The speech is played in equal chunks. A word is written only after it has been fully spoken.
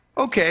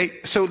Okay,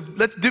 so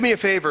let's do me a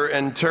favor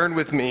and turn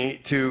with me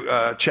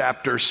to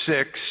chapter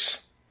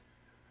 6.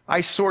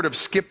 I sort of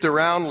skipped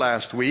around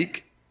last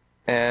week,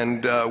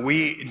 and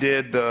we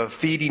did the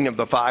feeding of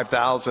the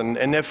 5,000.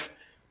 And if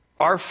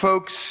our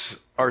folks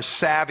are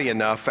savvy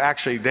enough,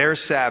 actually they're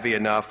savvy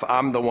enough,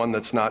 I'm the one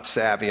that's not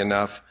savvy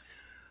enough,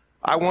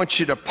 I want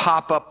you to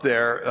pop up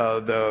there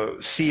the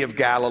Sea of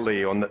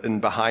Galilee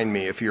and behind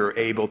me if you're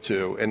able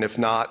to. And if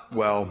not,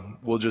 well,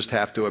 we'll just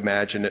have to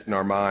imagine it in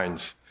our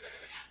minds.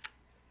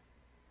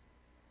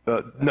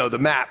 No, the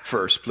map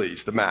first,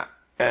 please, the map.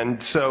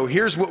 And so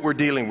here's what we're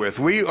dealing with.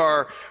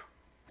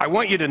 I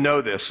want you to know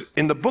this.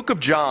 In the book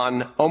of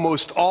John,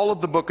 almost all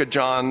of the book of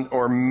John,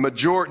 or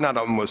majority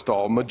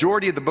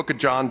of the book of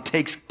John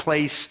takes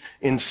place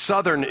in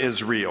southern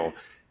Israel,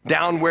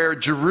 down where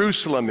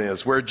Jerusalem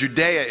is, where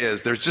Judea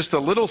is. There's just a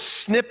little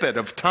snippet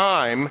of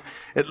time,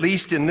 at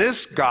least in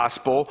this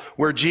gospel,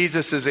 where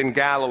Jesus is in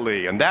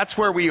Galilee. And that's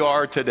where we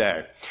are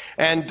today.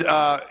 And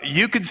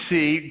you could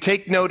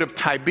take note of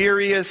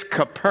Tiberias,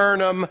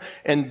 Capernaum,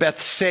 and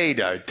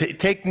Bethsaida.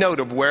 Take note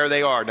of where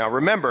they are. Now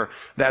remember,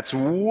 that's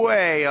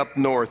way up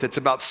north. It's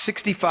about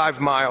 65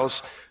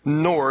 miles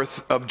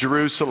north of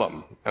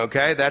Jerusalem.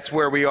 Okay, that's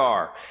where we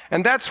are.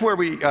 And that's where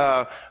we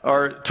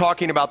are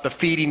talking about the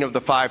feeding of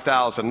the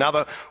 5,000.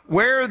 Now,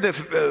 where the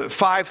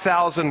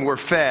 5,000 were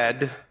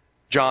fed,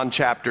 John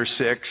chapter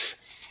 6,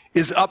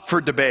 is up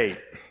for debate.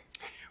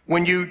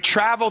 When you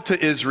travel to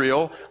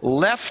Israel,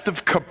 left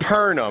of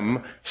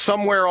Capernaum,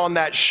 somewhere on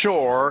that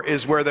shore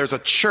is where there's a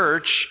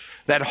church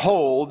that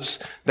holds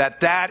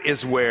that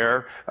is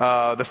where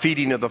the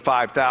feeding of the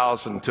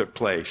 5,000 took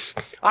place.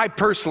 I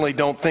personally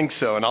don't think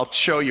so, and I'll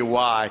show you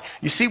why.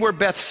 You see where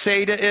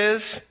Bethsaida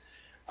is?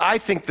 I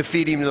think the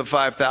feeding of the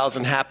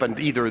 5,000 happened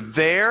either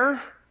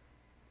there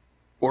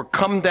or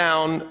come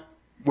down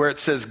where it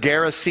says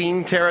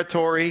Gerasene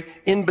territory,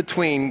 in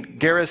between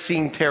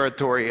Gerasene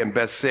territory and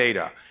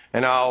Bethsaida.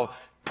 And I'll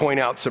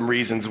point out some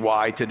reasons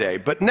why today.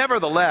 But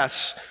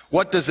nevertheless,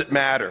 what does it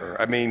matter?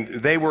 I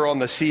mean, they were on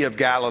the Sea of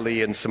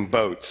Galilee in some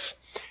boats.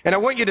 And I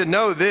want you to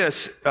know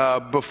this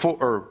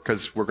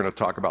because we're going to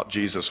talk about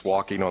Jesus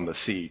walking on the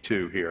sea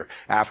too here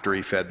after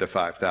he fed the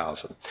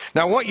 5,000.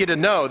 Now I want you to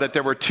know that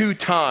there were two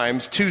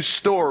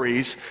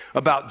stories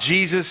about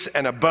Jesus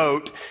and a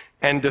boat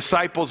and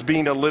disciples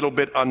being a little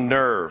bit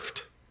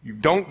unnerved. You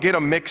don't get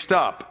them mixed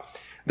up.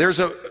 There's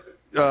an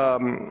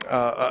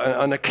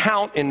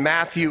account in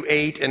Matthew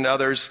 8 and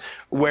others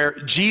where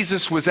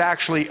Jesus was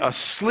actually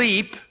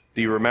asleep,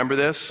 do you remember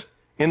this?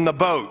 In the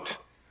boat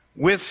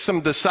with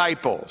some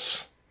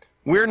disciples.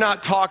 We're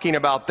not talking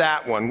about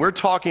that one. We're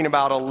talking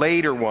about a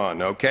later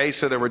one, okay?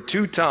 So there were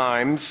two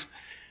times,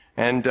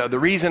 and the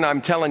reason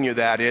I'm telling you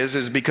that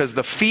is because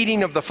the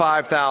feeding of the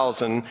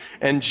 5,000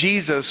 and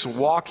Jesus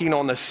walking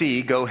on the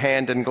sea go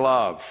hand in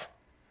glove.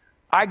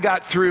 I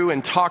got through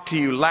and talked to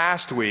you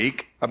last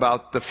week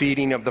about the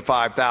feeding of the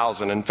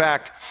 5,000. In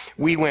fact,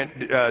 we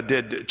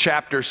did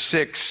chapter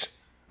 6,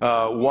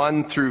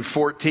 1 through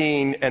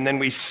 14, and then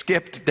we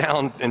skipped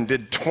down and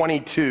did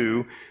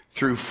 22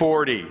 through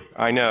 40.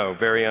 I know,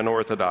 very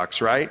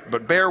unorthodox, right?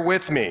 But bear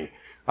with me.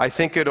 I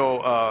think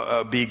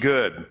it'll be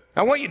good.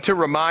 I want you to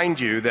remind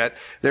you that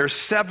there are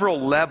several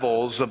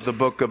levels of the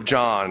book of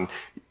John.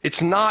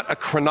 It's not a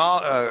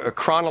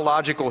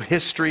chronological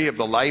history of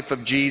the life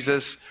of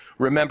Jesus.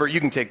 Remember, you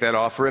can take that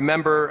off.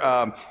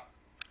 Remember,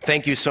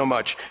 thank you so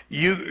much.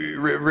 You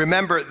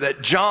remember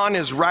that John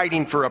is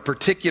writing for a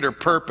particular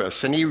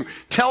purpose, and he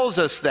tells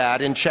us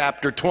that in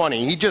chapter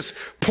 20. He just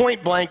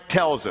point blank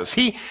tells us.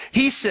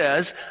 He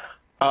says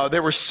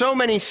there were so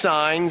many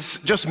signs,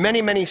 just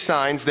many, many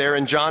signs there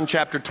in John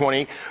chapter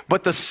 20,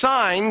 but the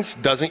signs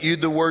doesn't use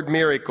the word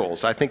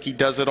miracles. I think he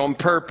does it on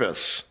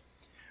purpose.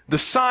 The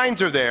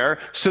signs are there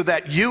so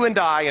that you and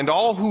I and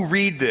all who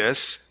read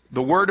this,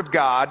 the Word of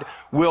God,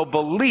 will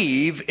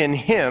believe in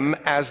Him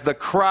as the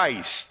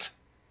Christ.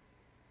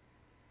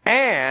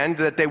 And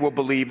that they will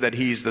believe that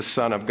He's the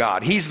Son of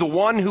God. He's the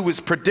one who was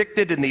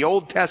predicted in the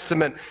Old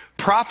Testament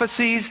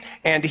prophecies,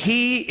 and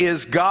He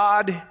is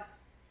God's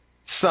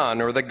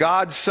Son, or the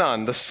God's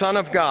Son, the Son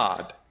of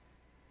God.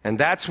 And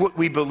that's what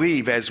we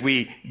believe as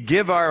we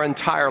give our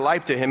entire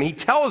life to Him. He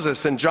tells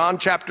us in John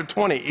chapter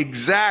 20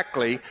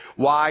 exactly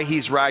why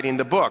He's writing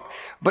the book.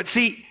 But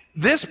see,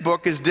 this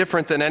book is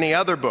different than any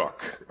other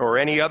book or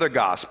any other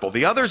gospel.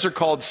 The others are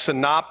called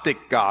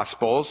synoptic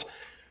gospels.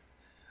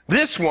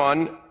 This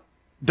one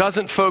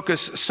doesn't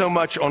focus so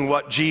much on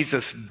what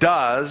Jesus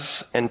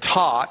does and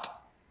taught.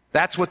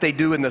 That's what they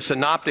do in the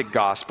synoptic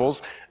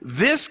gospels.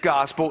 This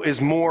gospel is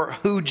more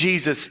who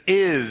Jesus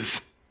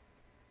is.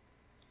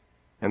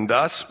 And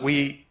thus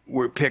we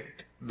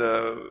picked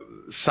the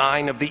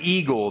sign of the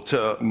eagle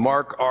to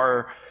mark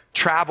our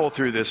travel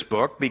through this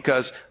book,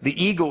 because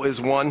the eagle is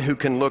one who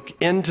can look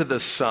into the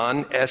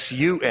sun,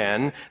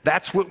 S-U-N.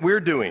 That's what we're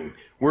doing.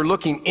 We're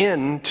looking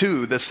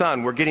into the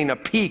sun. We're getting a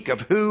peek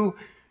of who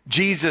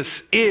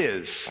Jesus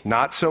is,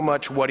 not so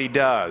much what He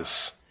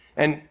does.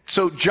 And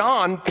so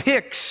John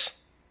picks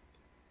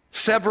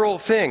several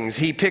things.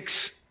 He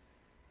picks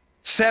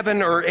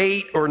 7 or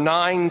 8 or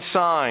 9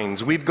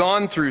 signs. We've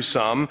gone through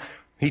some.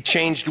 He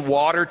changed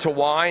water to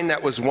wine.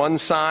 That was one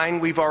sign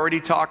we've already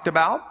talked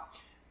about.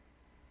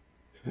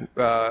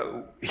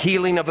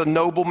 Healing of the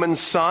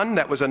nobleman's son.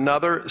 That was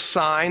another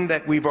sign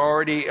that we've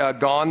already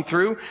gone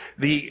through.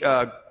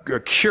 The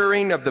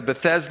curing of the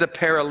Bethesda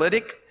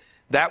paralytic.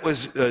 That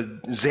was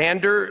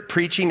Xander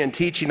preaching and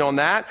teaching on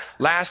that.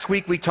 Last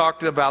week we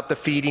talked about the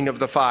feeding of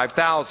the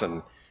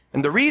 5,000.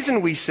 And the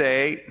reason we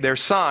say they're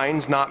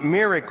signs, not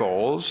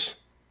miracles,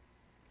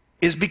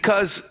 is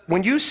because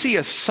when you see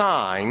a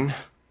sign,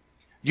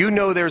 you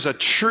know there's a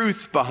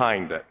truth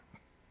behind it.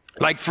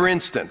 Like, for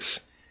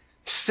instance,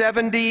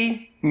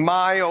 70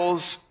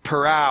 miles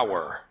per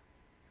hour.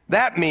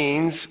 That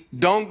means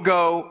don't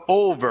go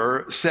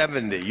over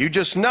 70. You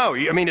just know.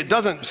 I mean, it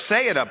doesn't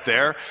say it up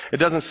there. It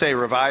doesn't say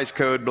revised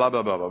code, blah,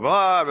 blah, blah, blah,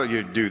 blah.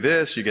 You do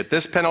this, you get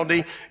this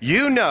penalty.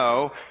 You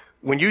know,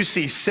 when you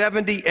see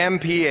 70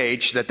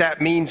 mph, that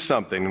means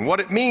something. And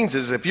what it means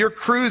is if you're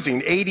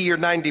cruising 80 or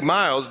 90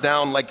 miles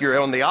down like you're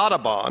on the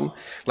Autobahn,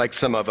 like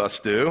some of us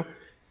do,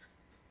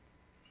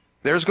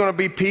 there's going to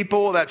be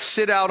people that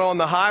sit out on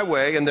the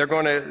highway and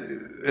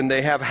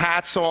they have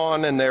hats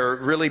on and they're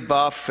really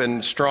buff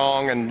and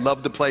strong and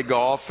love to play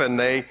golf, and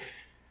they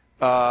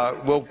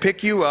will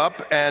pick you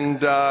up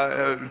and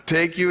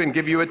take you and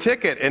give you a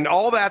ticket. And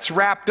all that's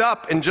wrapped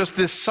up in just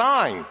this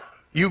sign.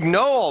 You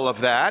know all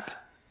of that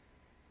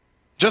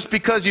just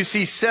because you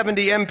see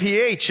 70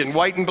 mph in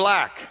white and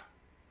black.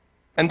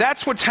 And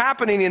that's what's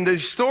happening in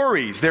these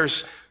stories.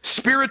 There's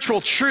spiritual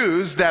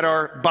truths that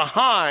are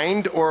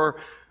behind or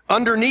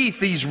underneath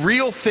these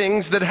real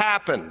things that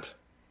happened.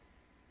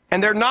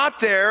 And they're not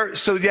there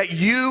so that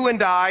you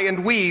and I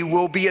and we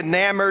will be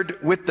enamored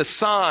with the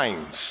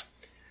signs.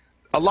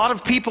 A lot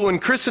of people in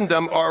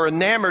Christendom are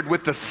enamored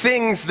with the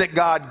things that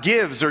God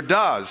gives or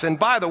does. And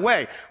by the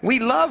way, we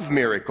love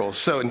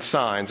miracles and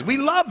signs. We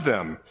love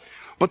them.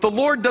 But the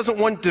Lord doesn't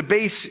want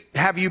to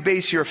have you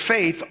base your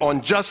faith on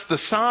just the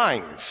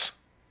signs.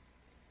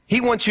 He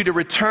wants you to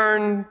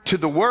return to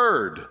the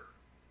Word.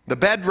 The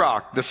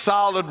bedrock, the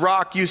solid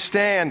rock you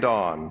stand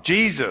on,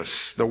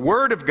 Jesus, the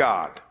Word of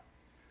God,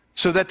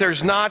 so that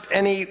there's not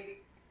any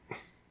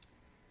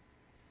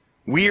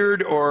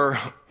weird or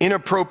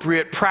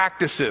inappropriate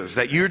practices,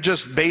 that you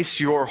just base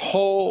your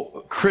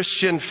whole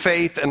Christian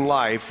faith and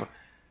life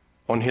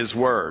on His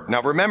Word.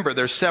 Now remember,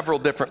 there's several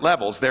different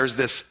levels. There's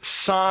this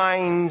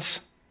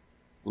signs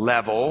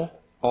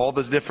level, all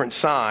the different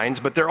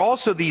signs, but there are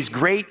also these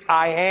great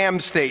I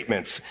am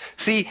statements.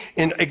 See,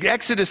 in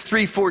Exodus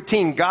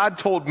 3:14, God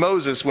told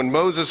Moses when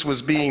Moses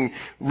was being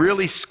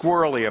really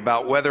squirrely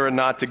about whether or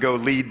not to go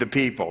lead the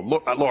people,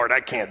 "Look, Lord, I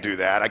can't do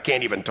that. I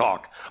can't even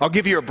talk. I'll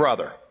give you a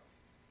brother."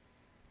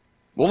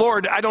 "Well,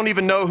 Lord, I don't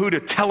even know who to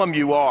tell them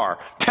you are."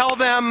 "Tell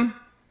them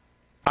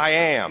I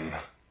am."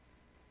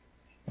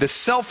 The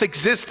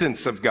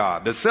self-existence of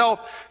God, the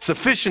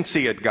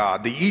self-sufficiency of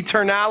God, the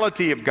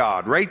eternality of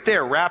God, right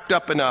there wrapped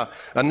up in a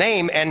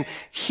name. And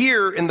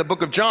here in the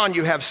book of John,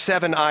 you have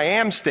 7 I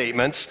am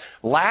statements.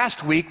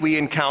 Last week, we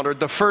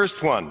encountered the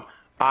first one.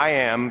 I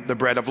am the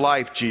bread of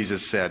life,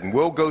 Jesus said. And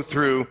we'll go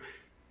through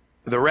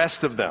the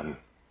rest of them.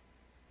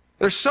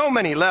 There's so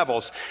many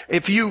levels.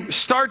 If you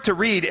start to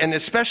read, and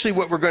especially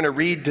what we're going to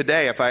read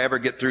today, if I ever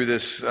get through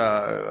this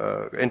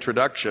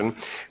introduction,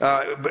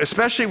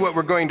 especially what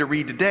we're going to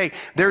read today,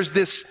 there's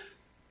this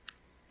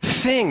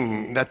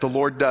thing that the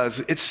Lord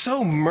does. It's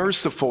so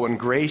merciful and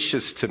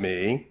gracious to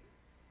me.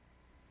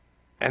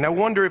 And I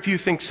wonder if you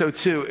think so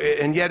too.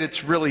 And yet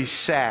it's really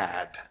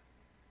sad.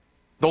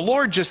 The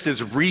Lord just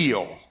is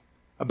real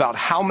about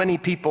how many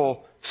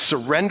people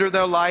surrender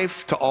their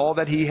life to all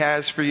that He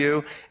has for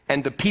you,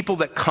 and the people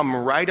that come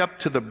right up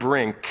to the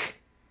brink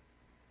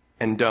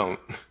and don't.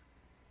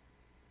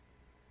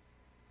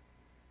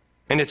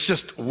 And it's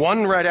just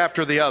one right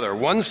after the other,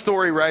 one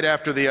story right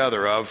after the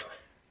other of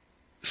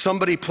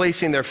somebody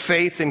placing their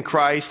faith in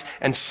Christ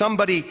and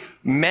somebody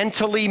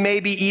mentally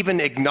maybe even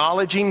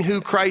acknowledging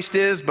who Christ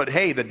is, but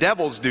hey, the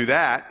devils do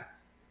that.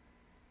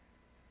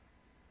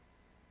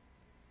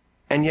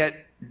 And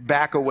yet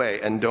back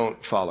away and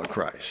don't follow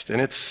Christ.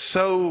 And it's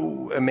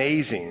so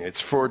amazing.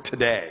 It's for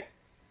today.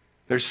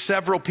 There's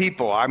several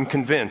people, I'm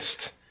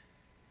convinced,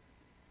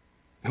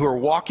 who are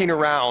walking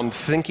around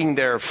thinking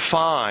they're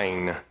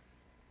fine.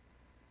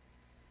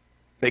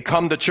 They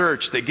come to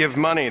church, they give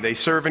money, they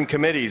serve in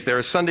committees, they're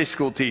a Sunday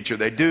school teacher,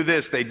 they do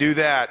this, they do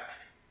that,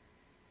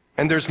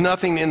 and there's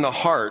nothing in the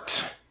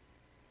heart,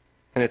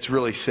 and it's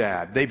really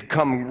sad. They've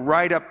come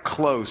right up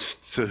close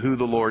to who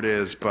the Lord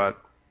is, but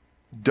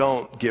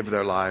don't give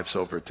their lives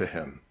over to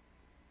Him.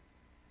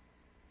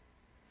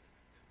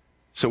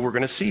 So we're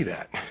going to see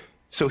that.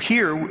 So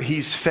here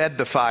He's fed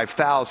the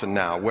 5,000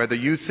 now, whether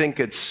you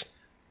think it's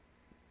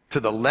to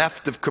the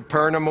left of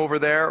Capernaum over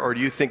there, or do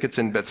you think it's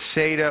in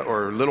Bethsaida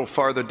or a little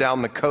farther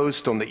down the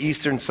coast on the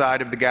eastern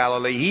side of the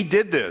Galilee, He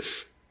did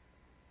this.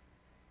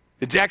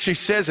 It actually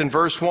says in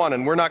verse 1,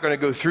 and we're not going to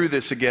go through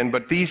this again,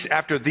 but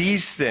after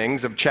these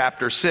things of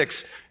chapter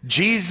 6,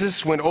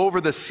 Jesus went over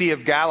the Sea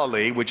of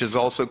Galilee, which is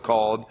also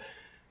called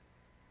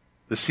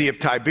the Sea of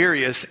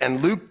Tiberias,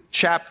 and Luke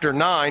chapter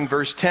 9,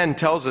 verse 10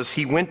 tells us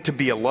he went to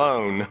be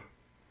alone.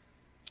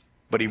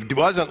 But he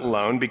wasn't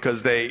alone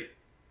because they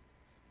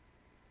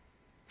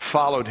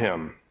followed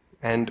him.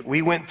 And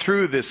we went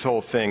through this whole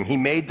thing. He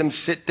made them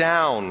sit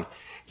down.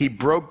 He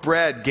broke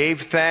bread,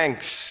 gave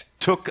thanks,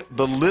 took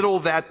the little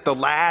that the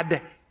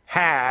lad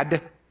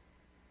had,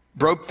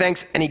 broke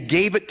thanks, and he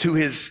gave it to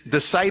his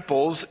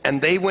disciples,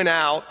 and they went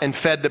out and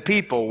fed the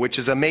people, which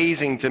is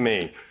amazing to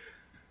me.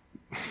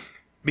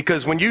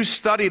 Because when you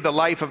study the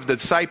life of the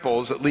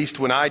disciples, at least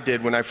when I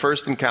did, when I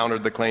first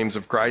encountered the claims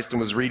of Christ and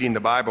was reading the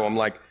Bible, I'm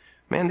like,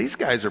 man, these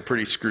guys are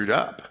pretty screwed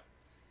up.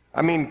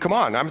 I mean, come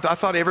on. I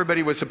thought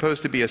everybody was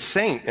supposed to be a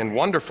saint and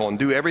wonderful and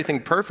do everything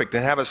perfect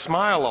and have a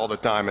smile all the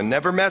time and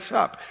never mess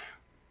up.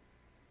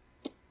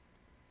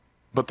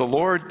 But the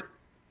Lord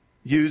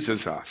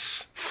uses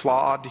us,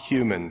 flawed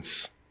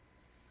humans,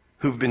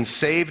 who've been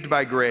saved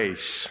by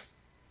grace.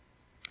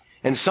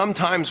 And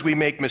sometimes we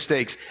make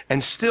mistakes.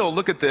 And still,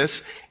 look at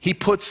this, he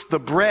puts the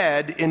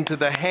bread into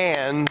the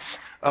hands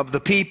of the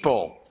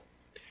people.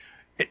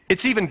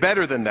 It's even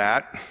better than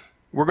that.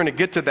 We're going to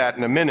get to that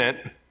in a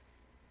minute.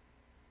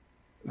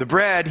 The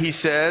bread, he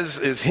says,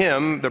 is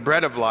him, the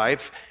bread of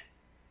life.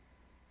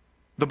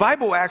 The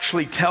Bible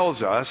actually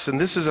tells us,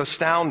 and this is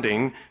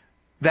astounding,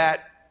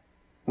 that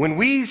when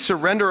we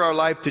surrender our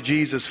life to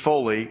Jesus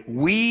fully,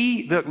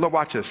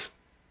 watch this,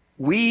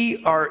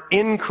 we are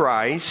in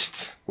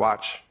Christ.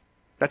 Watch.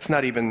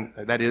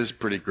 That is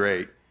pretty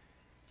great.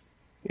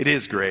 It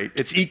is great.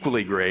 It's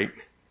equally great.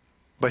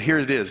 But here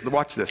it is.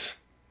 Watch this.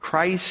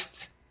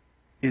 Christ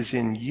is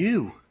in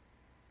you.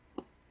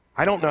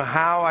 I don't know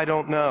how, I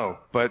don't know,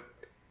 but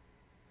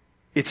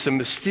it's a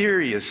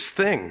mysterious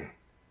thing.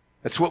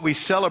 That's what we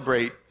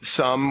celebrate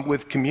some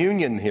with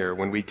communion here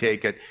when we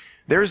take it.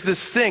 There's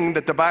this thing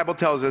that the Bible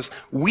tells us,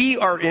 we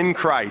are in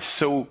Christ.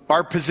 So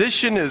our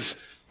position is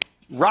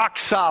rock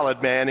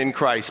solid, man, in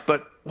Christ.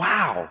 But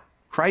wow,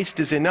 Christ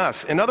is in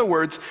us. In other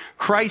words,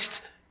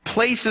 Christ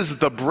places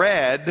the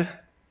bread,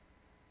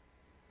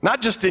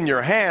 not just in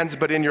your hands,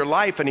 but in your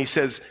life. And he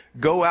says,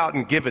 go out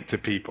and give it to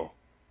people.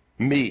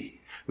 Me.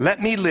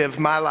 Let me live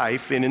my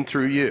life in and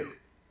through you.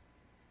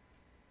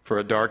 For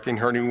a dark and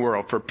hurting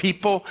world. For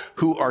people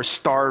who are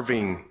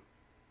starving.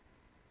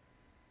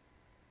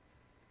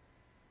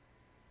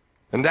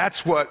 And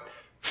that's what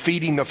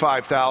feeding the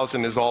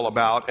 5,000 is all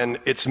about. And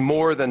it's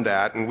more than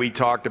that. And we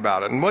talked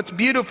about it. And what's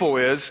beautiful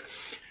is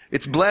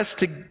it's blessed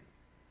to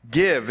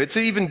give. It's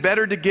even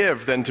better to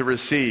give than to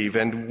receive.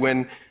 And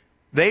when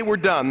they were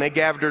done, they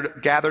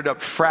gathered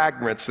up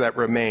fragments that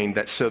remained,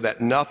 so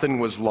that nothing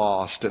was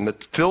lost, and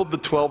filled the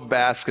 12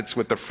 baskets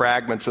with the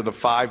fragments of the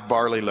 5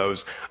 barley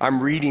loaves.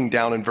 I'm reading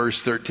down in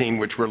verse 13,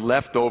 which were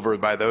left over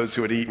by those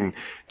who had eaten.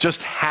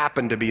 Just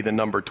happened to be the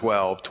number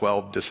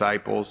 12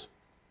 disciples.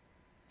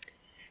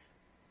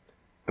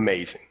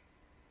 Amazing.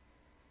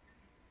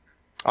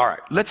 All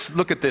right, let's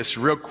look at this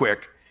real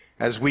quick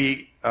as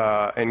we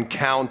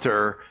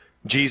encounter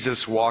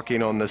Jesus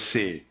walking on the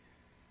sea.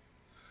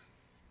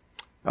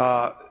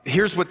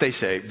 Here's what they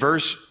say,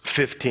 verse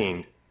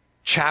 15,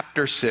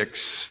 chapter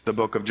 6, the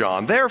book of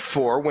John.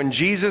 Therefore, when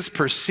Jesus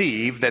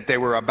perceived that they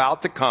were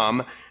about to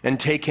come and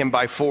take him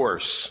by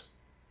force,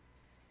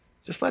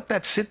 just let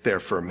that sit there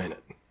for a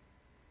minute.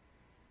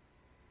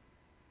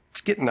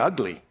 It's getting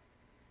ugly.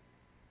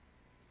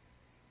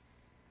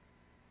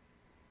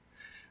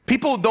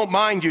 People don't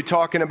mind you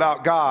talking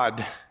about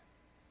God,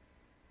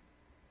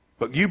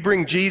 but you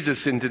bring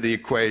Jesus into the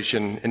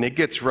equation and it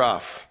gets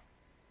rough.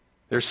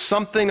 There's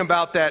something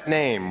about that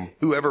name.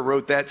 Whoever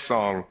wrote that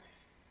song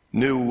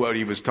knew what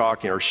he was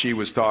talking or she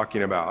was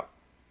talking about.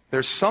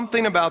 There's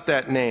something about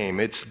that name.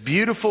 It's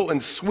beautiful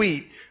and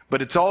sweet,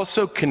 but it's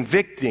also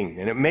convicting,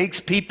 and it makes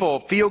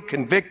people feel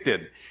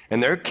convicted.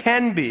 And there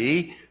can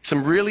be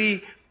some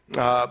really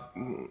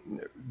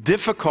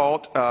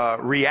difficult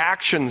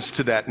reactions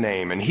to that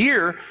name. And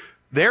here,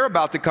 they're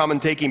about to come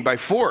and take him by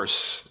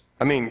force.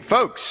 I mean,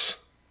 folks,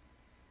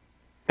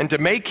 and to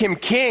make him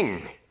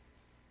king.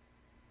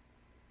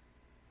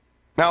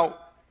 Now,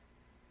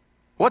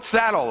 what's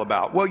that all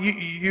about? Well,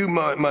 you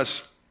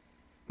must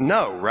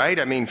know, right?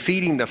 I mean,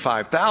 feeding the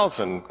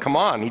 5,000, come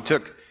on. He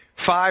took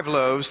 5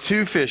 loaves,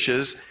 2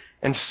 fishes,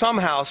 and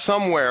somehow,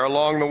 somewhere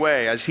along the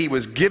way, as he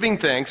was giving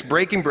thanks,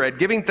 breaking bread,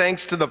 giving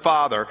thanks to the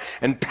Father,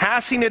 and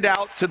passing it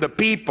out to the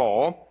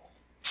people,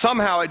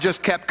 somehow it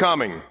just kept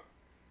coming.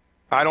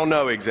 I don't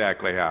know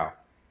exactly how.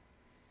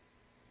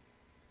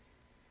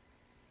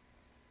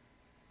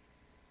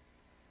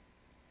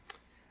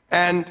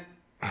 And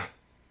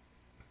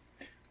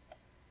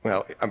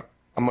well, I'm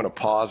going to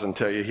pause and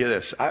tell you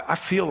this. I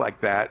feel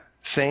like that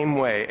same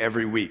way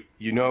every week.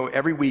 You know,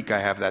 every week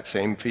I have that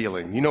same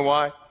feeling. You know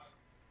why?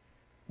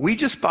 We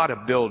just bought a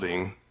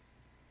building,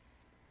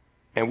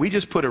 and we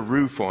just put a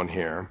roof on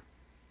here.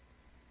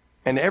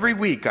 And every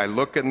week I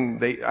look,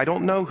 and I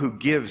don't know who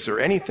gives or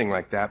anything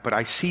like that, but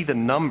I see the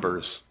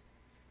numbers.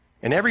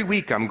 And every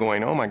week I'm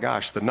going, oh my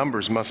gosh, the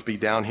numbers must be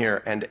down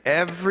here. And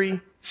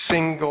every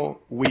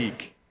single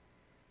week,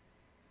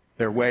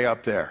 they're way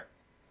up there.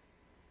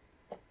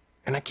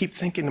 And I keep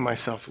thinking to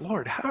myself,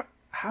 Lord,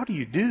 how do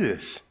you do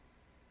this?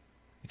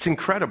 It's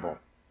incredible.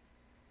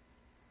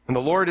 And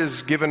the Lord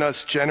has given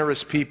us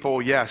generous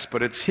people, yes,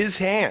 but it's his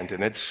hand,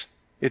 and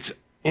is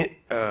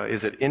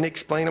it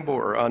inexplainable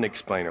or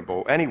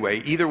unexplainable?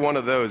 Anyway, either one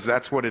of those,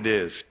 that's what it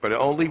is, but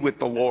only with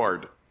the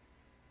Lord.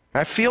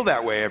 I feel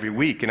that way every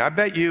week, and I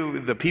bet you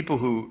the people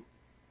who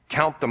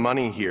count the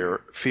money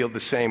here feel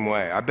the same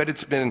way. I bet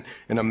it's been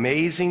an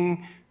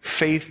amazing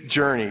faith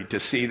journey to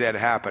see that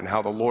happen,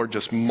 how the Lord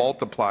just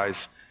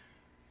multiplies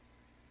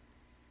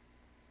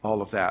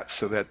all of that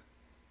so that,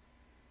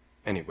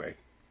 anyway,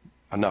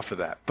 enough of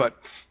that. But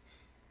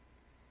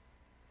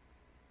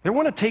they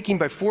want to take him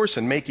by force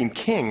and make him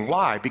king.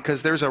 Why?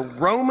 Because there's a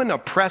Roman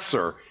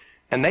oppressor,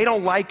 and they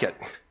don't like it.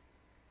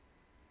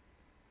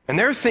 And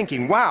they're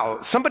thinking, wow,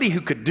 somebody who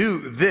could do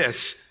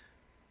this,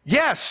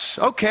 yes,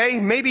 okay,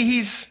 maybe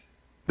he's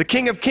the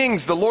King of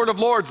Kings, the Lord of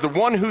Lords, the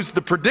one who's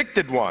the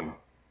predicted one.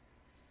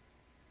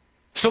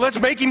 So let's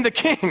make him the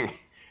king,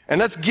 and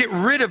let's get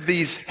rid of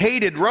these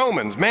hated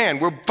Romans. Man,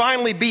 we'll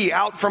finally be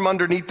out from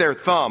underneath their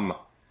thumb.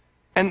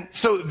 And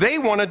so they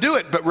want to do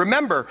it. But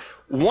remember,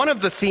 one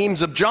of the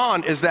themes of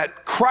John is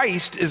that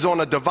Christ is on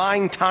a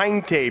divine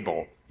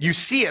timetable. You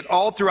see it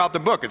all throughout the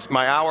book. It's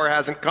my hour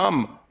hasn't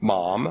come,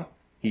 Mom,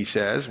 he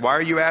says. Why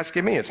are you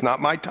asking me? It's not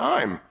my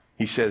time,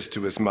 he says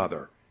to his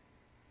mother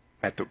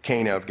at the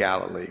Cana of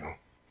Galilee,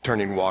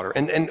 turning water.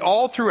 And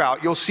all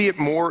throughout, you'll see it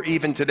more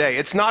even today.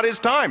 It's not his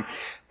time.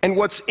 And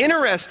what's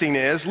interesting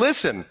is,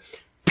 listen,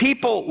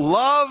 people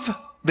love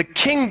the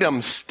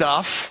kingdom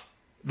stuff,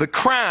 the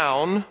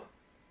crown,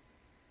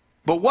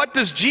 but what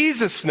does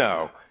Jesus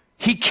know?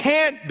 He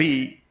can't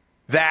be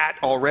that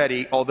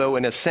already, although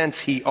in a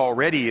sense he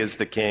already is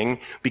the king,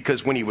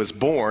 because when he was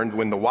born,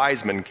 when the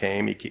wise men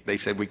came, they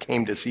said, we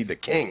came to see the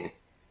king.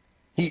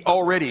 He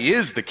already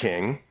is the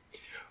king.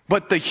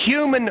 But the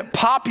human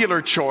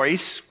popular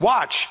choice,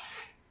 watch,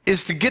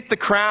 is to get the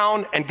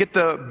crown and get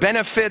the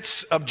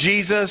benefits of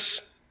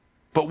Jesus.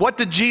 But what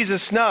did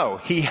Jesus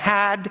know? He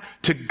had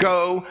to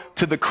go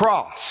to the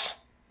cross.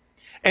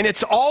 And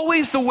it's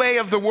always the way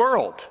of the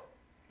world.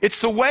 It's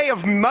the way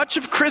of much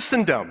of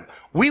Christendom.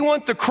 We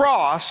want the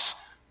cross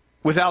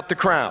without the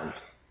crown.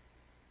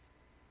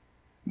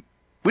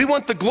 We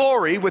want the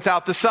glory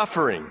without the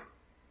suffering.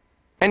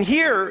 And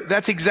here,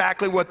 that's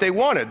exactly what they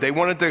wanted. They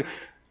wanted to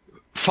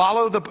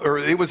follow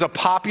it was a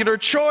popular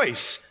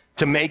choice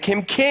to make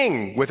him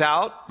king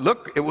without,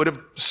 look, it would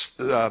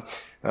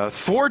have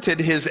thwarted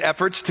his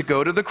efforts to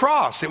go to the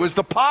cross. It was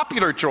the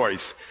popular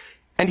choice.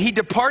 And he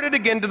departed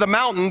again to the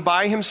mountain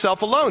by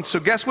himself alone. So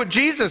guess what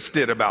Jesus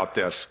did about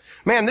this?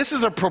 Man, this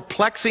is a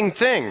perplexing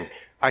thing,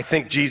 I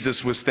think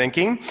Jesus was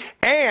thinking.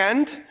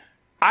 And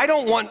I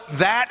don't want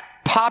that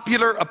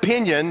popular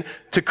opinion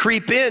to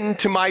creep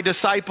into my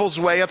disciples'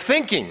 way of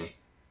thinking.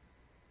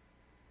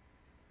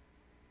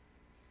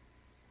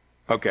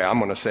 Okay, I'm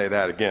going to say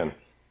that again,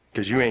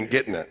 because you ain't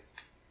getting it.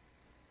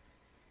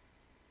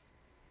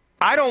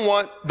 I don't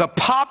want the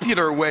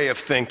popular way of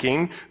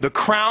thinking, the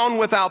crown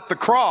without the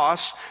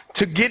cross,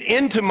 to get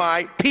into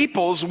my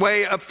people's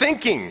way of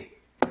thinking.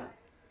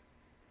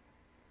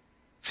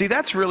 See,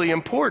 that's really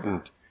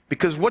important,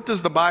 because what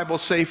does the Bible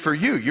say for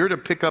you? You're to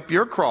pick up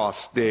your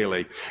cross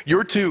daily.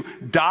 You're to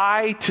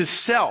die to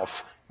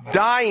self,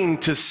 dying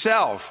to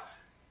self.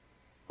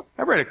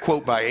 I read a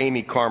quote by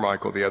Amy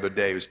Carmichael the other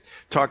day. It was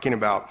talking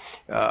about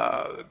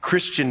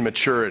Christian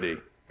maturity.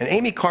 And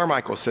Amy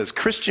Carmichael says,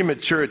 Christian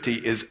maturity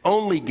is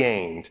only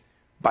gained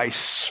by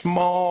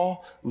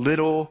small,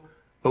 little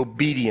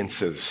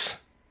obediences.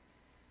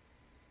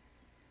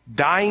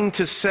 Dying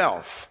to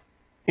self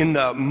in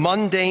the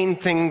mundane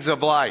things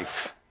of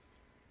life.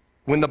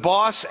 When the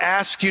boss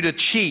asks you to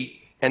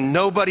cheat and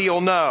nobody will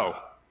know,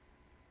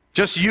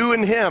 just you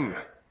and him,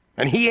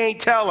 and he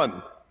ain't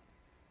telling.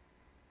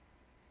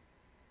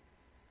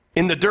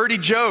 In the dirty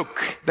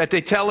joke that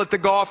they tell at the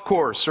golf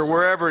course or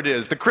wherever it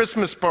is, the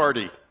Christmas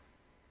party,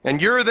 and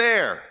you're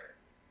there.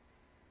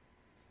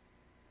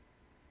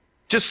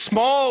 Just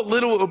small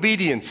little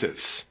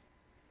obediences.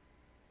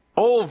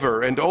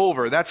 Over and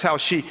over. That's how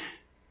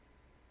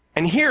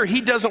and here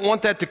he doesn't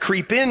want that to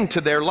creep into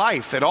their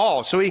life at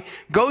all. So he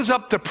goes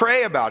up to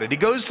pray about it. He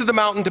goes to the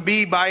mountain to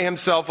be by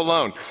himself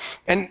alone.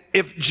 And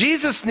if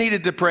Jesus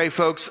needed to pray,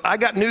 folks, I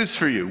got news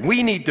for you.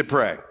 We need to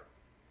pray.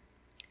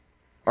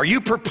 Are you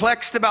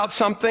perplexed about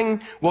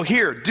something? Well,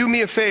 here, do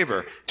me a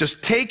favor.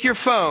 Just take your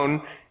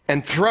phone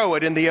and throw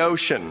it in the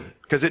ocean,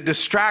 because it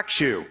distracts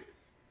you.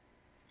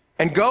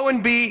 And go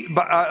and be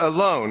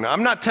alone.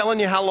 I'm not telling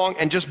you how long,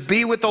 and just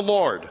be with the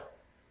Lord.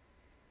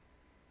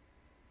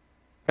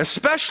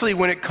 Especially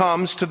when it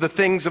comes to the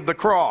things of the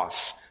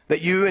cross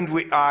that you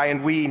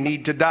and we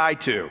need to die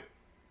to.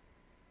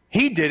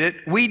 He did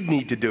it, we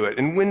need to do it.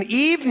 And when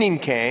evening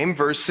came,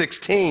 verse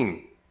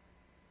 16,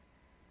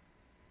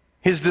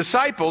 his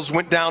disciples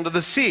went down to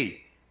the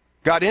sea,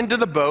 got into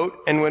the boat,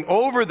 and went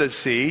over the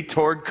sea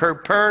toward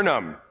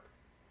Capernaum.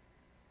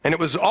 And it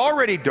was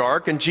already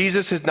dark, and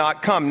Jesus had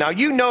not come. Now,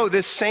 you know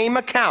this same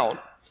account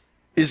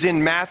is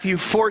in Matthew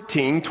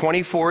 14,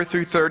 24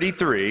 through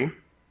 33.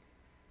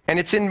 And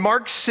it's in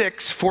Mark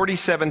 6,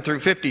 47 through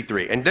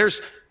 53. And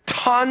there's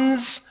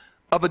tons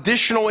of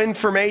additional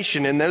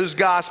information in those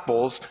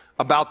Gospels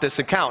about this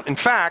account. In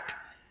fact,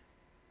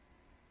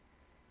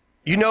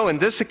 you know, in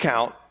this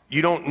account,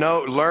 you don't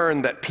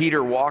learn that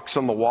Peter walks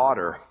on the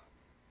water,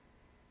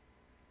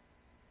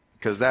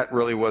 because that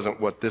really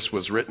wasn't what this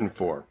was written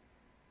for,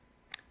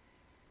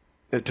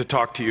 to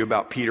talk to you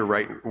about Peter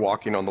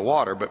walking on the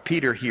water. But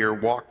Peter here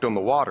walked on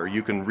the water.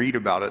 You can read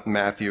about it in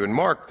Matthew and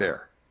Mark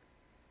there.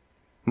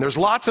 And there's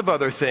lots of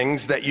other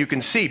things that you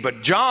can see,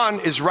 but John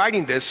is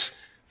writing this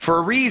for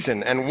a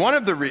reason. And one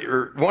of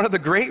the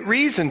great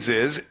reasons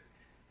is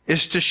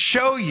to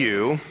show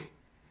you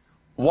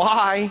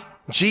why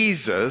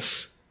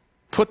Jesus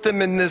put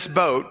them in this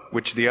boat,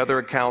 which the other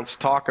accounts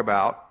talk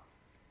about,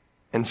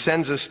 and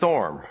sends a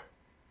storm.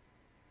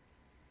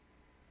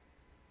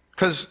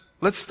 Because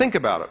let's think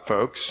about it,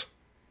 folks.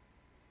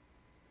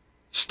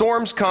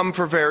 Storms come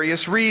for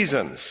various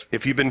reasons.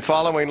 If you've been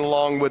following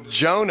along with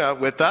Jonah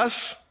with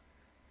us,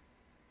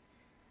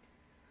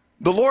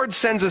 the Lord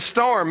sends a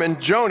storm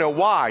in Jonah.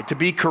 Why? To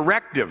be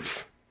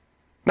corrective.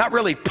 Not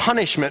really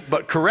punishment,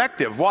 but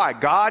corrective. Why?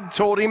 God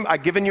told him,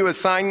 I've given you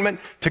assignment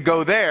to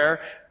go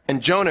there,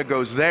 and Jonah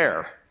goes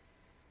there.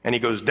 And he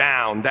goes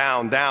down,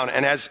 down, down.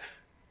 And as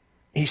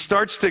he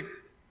starts to,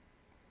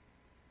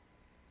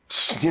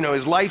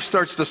 his life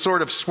starts to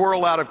sort of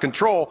swirl out of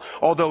control,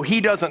 although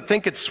he doesn't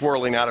think it's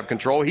swirling out of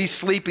control. He's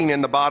sleeping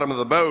in the bottom of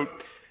the boat.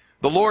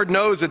 The Lord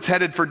knows it's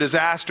headed for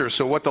disaster,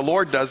 so what the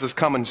Lord does is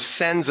come and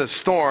sends a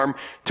storm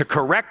to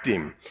correct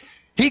him.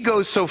 He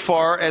goes so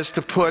far as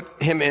to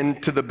put him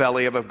into the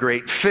belly of a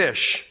great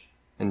fish.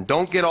 And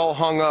don't get all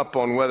hung up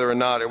on whether or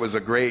not it was a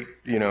great,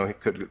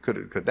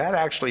 could that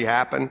actually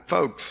happen?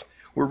 Folks,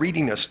 we're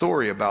reading a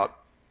story about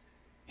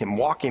him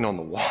walking on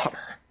the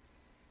water.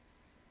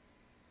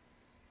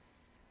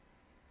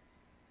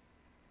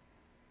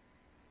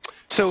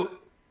 So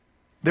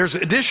there's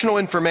additional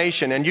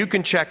information, and you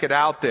can check it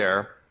out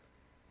there.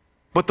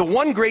 But the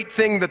one great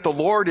thing that the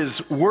Lord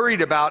is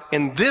worried about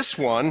in this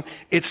one,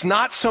 it's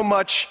not so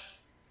much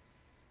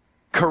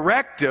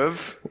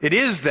corrective, it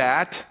is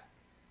that,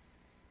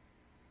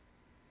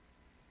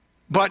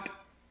 but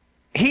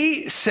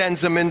he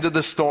sends them into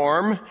the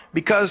storm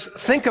because,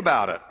 think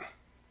about it,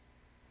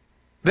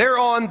 they're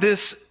on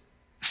this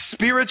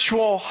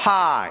spiritual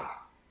high.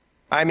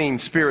 I mean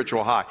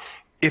spiritual high.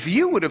 If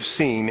you would have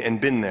seen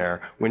and been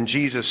there when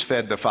Jesus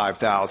fed the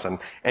 5,000,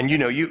 and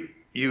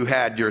you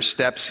had your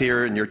steps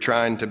here and you're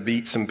trying to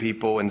beat some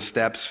people in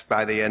steps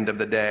by the end of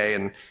the day,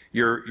 and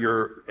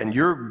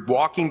you're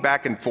walking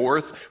back and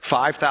forth,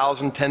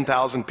 5,000,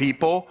 10,000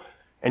 people,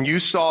 and you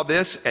saw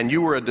this and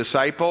you were a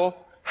disciple,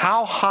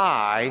 how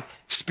high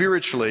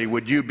spiritually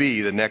would you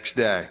be the next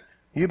day?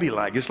 You'd be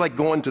like, it's like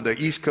going to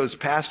the East Coast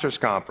Pastors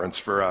Conference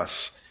for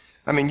us.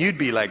 I mean, you'd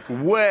be like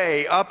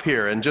way up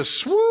here and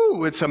just,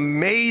 whoo, it's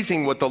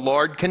amazing what the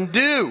Lord can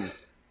do.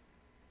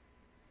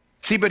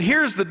 See, but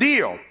here's the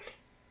deal.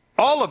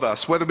 All of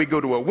us, whether we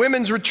go to a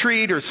women's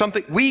retreat or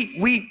something,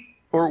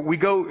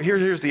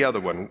 here's the other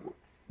one.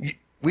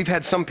 We've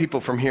had some people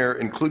from here,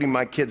 including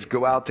my kids,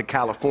 go out to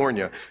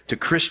California, to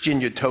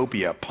Christian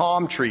Utopia,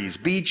 palm trees,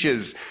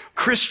 beaches,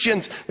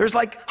 Christians. There's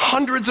like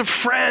hundreds of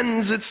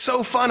friends. It's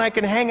so fun. I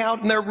can hang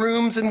out in their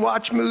rooms and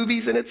watch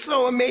movies, and it's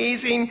so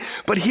amazing.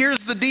 But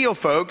here's the deal,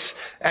 folks.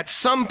 At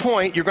some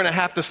point, you're going to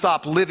have to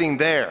stop living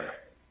there.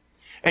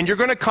 And you're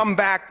going to come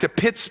back to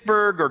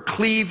Pittsburgh or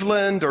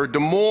Cleveland or Des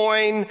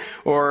Moines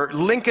or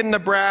Lincoln,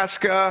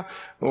 Nebraska,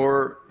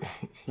 or,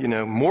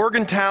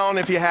 Morgantown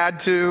if you had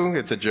to.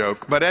 It's a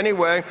joke. But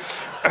anyway.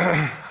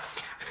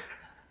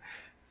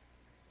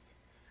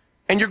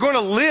 And you're going to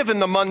live in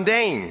the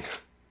mundane.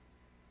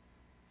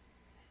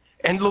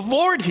 And the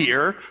Lord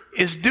here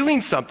is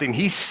doing something.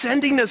 He's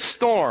sending a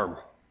storm.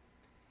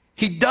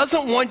 He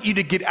doesn't want you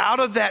to get out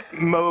of that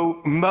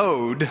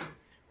mode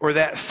or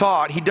that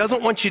thought. He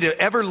doesn't want you to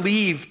ever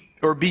leave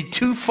or be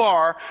too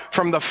far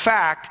from the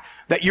fact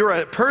that you're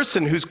a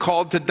person who's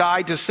called to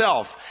die to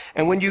self.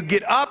 And when you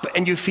get up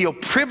and you feel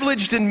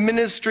privileged in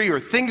ministry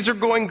or things are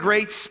going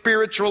great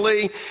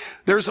spiritually,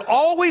 there's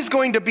always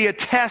going to be a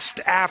test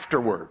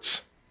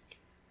afterwards.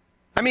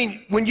 I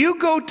mean, when you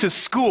go to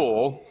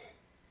school,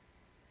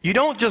 you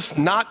don't just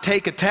not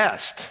take a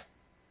test.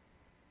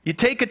 You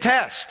take a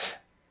test.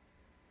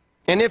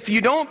 And if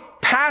you don't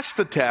pass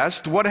the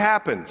test, what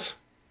happens?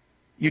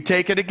 You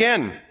take it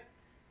again.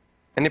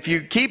 And if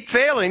you keep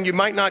failing, you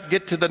might not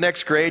get to the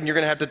next grade, and you're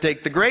going to have to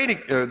take the grade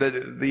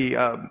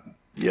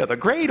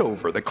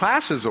over, the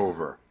classes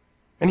over.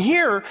 And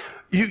here,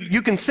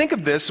 you can think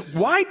of this.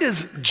 Why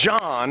does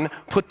John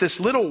put this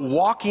little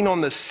walking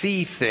on the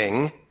sea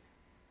thing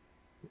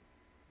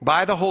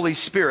by the Holy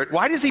Spirit?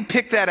 Why does he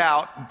pick that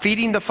out?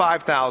 Feeding the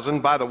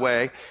 5,000, by the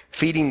way,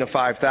 feeding the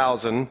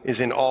 5,000 is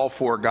in all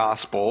four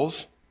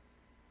Gospels.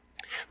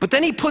 But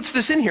then he puts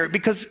this in here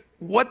because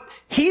what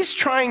he's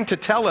trying to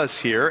tell us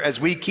here as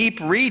we keep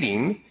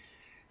reading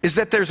is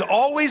that there's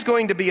always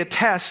going to be a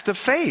test of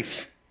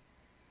faith.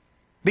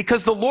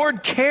 Because the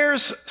Lord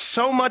cares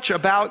so much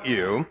about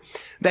you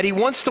that he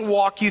wants to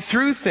walk you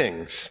through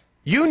things.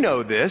 You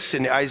know this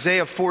in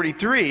Isaiah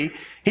 43.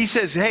 He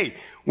says, hey,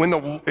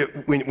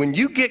 when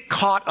you get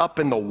caught up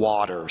in the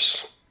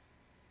waters,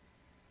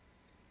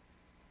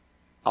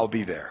 I'll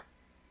be there.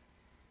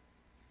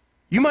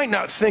 You might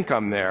not think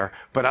I'm there,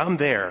 but I'm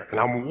there, and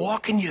I'm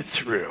walking you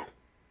through.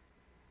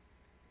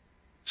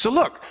 So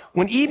look,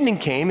 when evening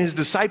came, his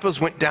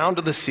disciples went down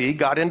to the sea,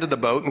 got into the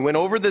boat, and went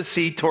over the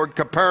sea toward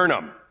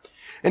Capernaum.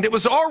 And it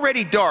was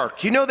already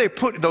dark. You know,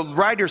 the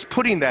writer's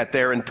putting that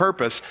there in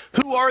purpose.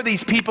 Who are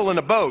these people in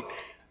a boat?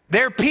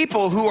 They're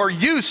people who are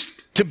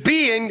used to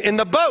being in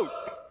the boat.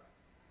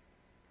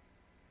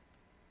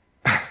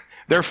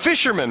 They're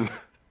fishermen.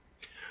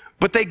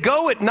 But they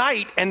go at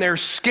night and they're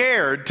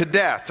scared to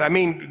death. I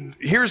mean,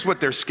 here's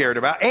what they're scared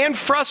about. And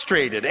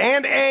frustrated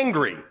and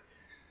angry.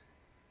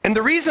 And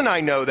the reason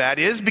I know that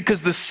is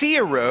because the sea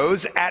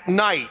arose at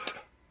night.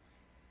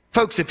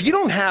 Folks, if you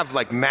don't have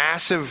like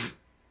massive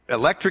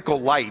electrical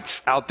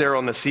lights out there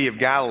on the Sea of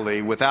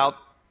Galilee without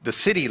the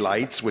city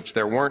lights, which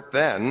there weren't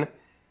then,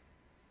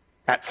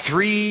 at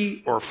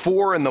 3 or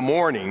 4 in the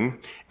morning,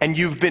 and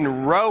you've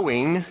been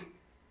rowing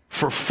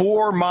for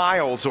 4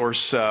 miles or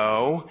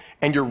so,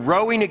 and you're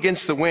rowing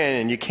against the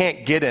wind and you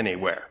can't get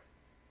anywhere,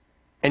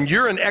 and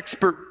you're an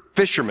expert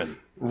fisherman,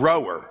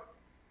 rower,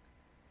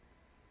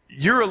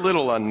 you're a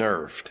little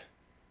unnerved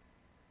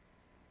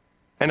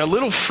and a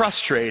little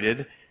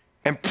frustrated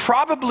and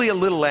probably a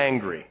little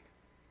angry.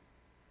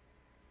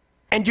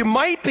 And you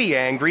might be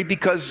angry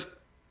because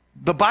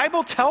the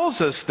Bible tells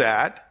us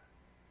that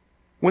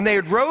when they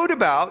had rowed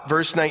about,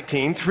 verse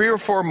 19, 3 or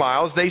 4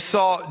 miles, they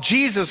saw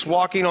Jesus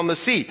walking on the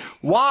sea.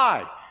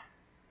 Why?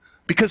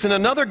 Because in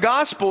another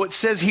gospel, it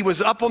says he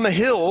was up on the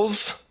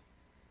hills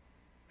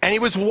and he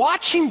was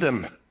watching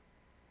them.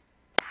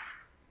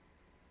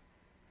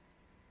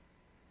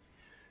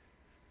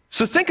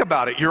 So think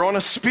about it. You're on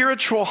a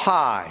spiritual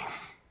high.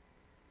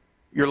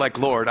 You're like,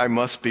 Lord, I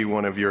must be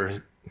one of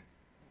your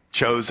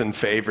chosen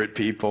favorite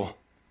people.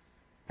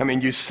 I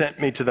mean, you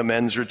sent me to the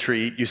men's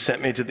retreat. You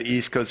sent me to the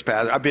East Coast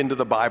Pastor. I've been to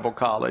the Bible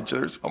college.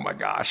 Oh my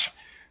gosh,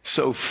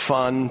 so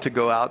fun to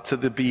go out to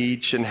the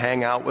beach and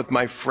hang out with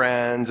my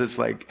friends. It's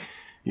like,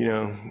 you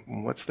know,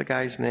 what's the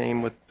guy's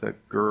name with the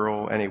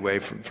girl? Anyway,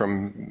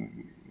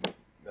 from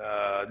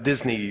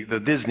Disney, the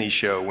Disney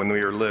show when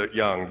we were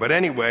young. But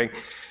anyway,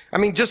 I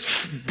mean,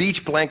 just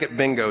beach blanket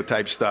bingo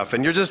type stuff.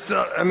 And you're just,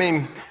 I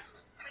mean,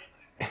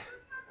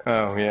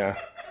 oh yeah.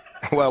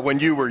 Well, when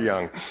you were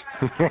young.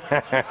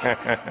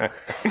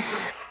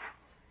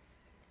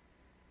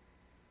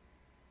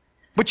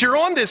 But you're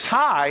on this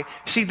high.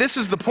 See, this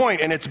is the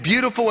point, and it's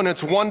beautiful and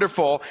it's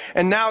wonderful.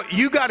 And now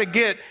you got to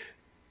get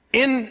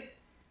into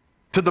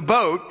the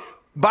boat.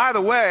 By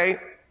the way,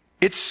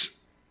 it's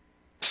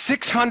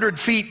 600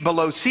 feet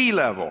below sea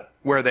level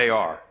where they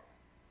are.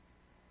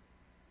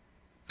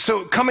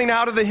 So coming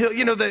out of the hill,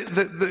 you know,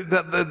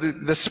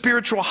 the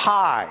spiritual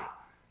high.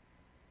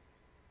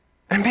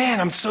 And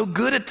man, I'm so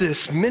good at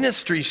this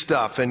ministry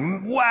stuff.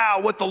 And wow,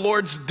 what the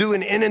Lord's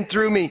doing in and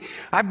through me.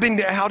 I've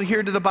been out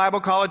here to the Bible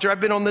college, or I've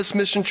been on this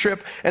mission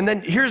trip. And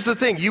then here's the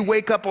thing. You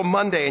wake up on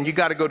Monday and you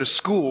got to go to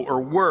school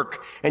or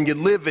work, and you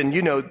live in,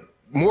 you know,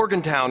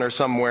 Morgantown or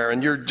somewhere,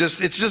 and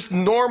it's just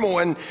normal.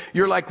 And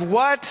you're like,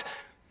 what?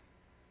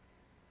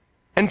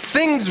 And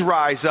things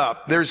rise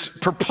up. There's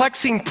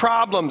perplexing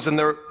problems, and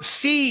the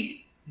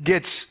sea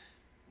gets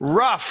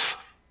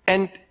rough.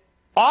 And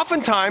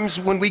oftentimes,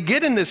 when we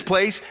get in this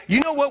place,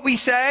 you know what we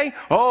say?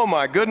 Oh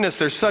my goodness,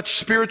 there's such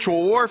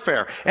spiritual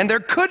warfare. And there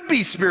could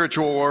be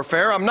spiritual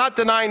warfare. I'm not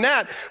denying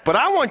that. But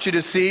I want you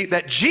to see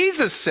that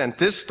Jesus sent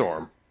this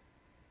storm.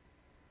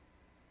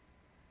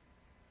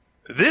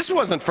 This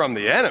wasn't from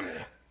the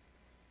enemy.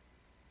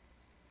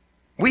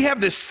 We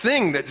have this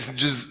thing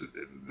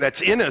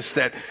that's in us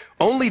that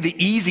only the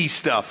easy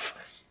stuff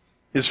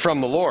is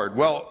from the Lord.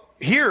 Well,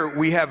 here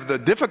we have the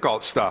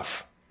difficult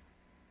stuff.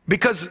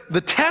 Because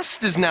the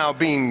test is now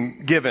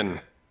being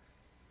given.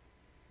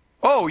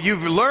 Oh,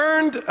 you've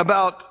learned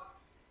about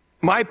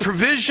my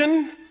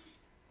provision.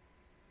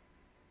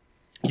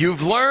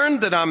 You've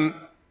learned that I'm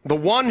the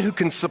one who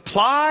can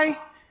supply.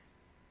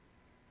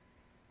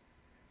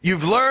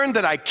 You've learned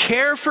that I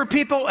care for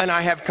people and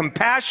I have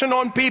compassion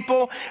on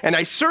people. And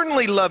I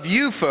certainly love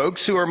you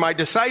folks who are my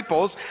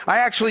disciples. I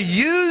actually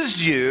used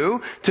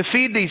you to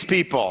feed these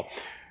people.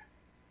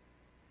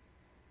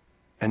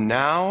 And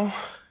now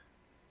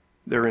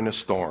they're in a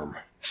storm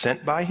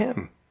sent by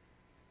him.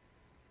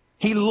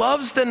 He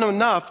loves them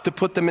enough to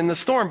put them in the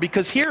storm,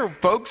 because here,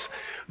 folks,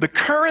 the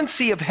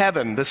currency of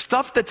heaven, the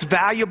stuff that's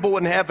valuable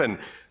in heaven,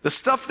 the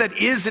stuff that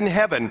is in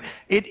heaven,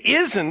 it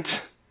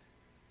isn't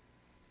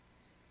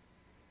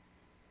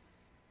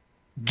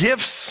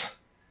gifts,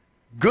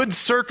 good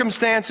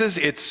circumstances.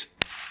 It's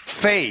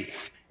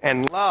faith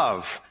and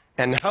love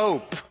and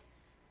hope.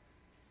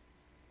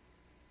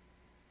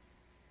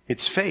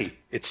 It's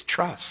faith. It's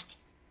trust.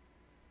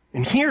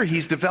 And here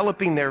he's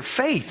developing their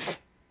faith.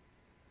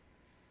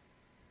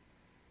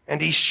 And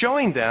he's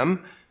showing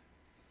them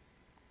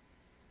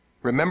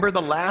Remember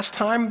the last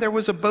time there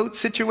was a boat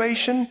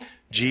situation?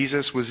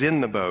 Jesus was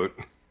in the boat.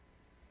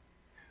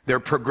 They're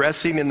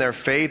progressing in their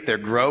faith. They're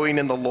growing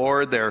in the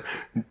Lord. They're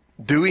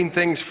doing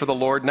things for the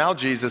Lord. Now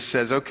Jesus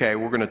says, okay,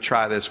 we're going to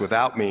try this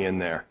without me in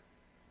there.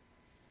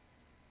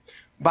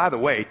 By the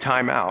way,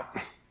 time out.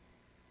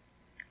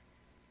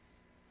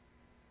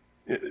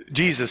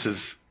 Jesus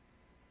is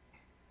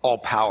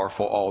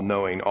all-powerful,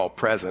 all-knowing,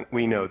 all-present.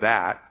 We know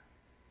that.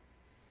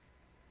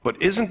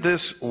 But isn't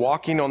this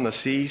walking on the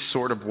sea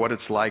sort of what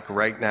it's like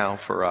right now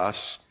for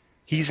us?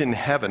 He's in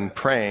heaven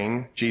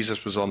praying.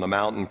 Jesus was on the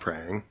mountain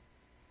praying.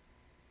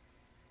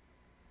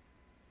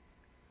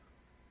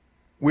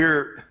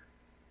 We're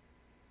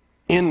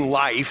in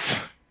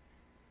life,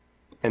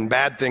 and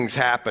bad things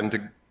happen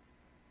to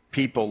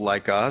people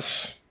like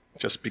us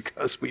just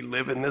because we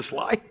live in this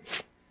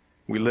life.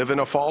 We live in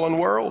a fallen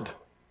world.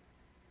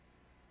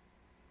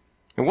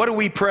 And what do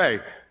we pray?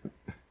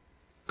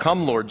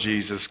 Come, Lord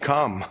Jesus,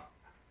 come.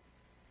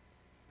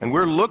 And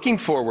we're looking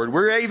forward.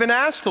 We're even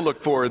asked to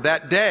look forward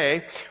that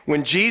day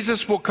when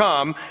Jesus will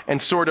come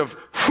and sort of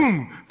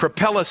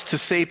propel us to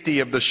safety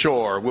of the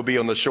shore. We'll be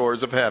on the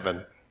shores of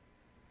heaven.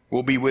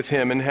 We'll be with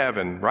him in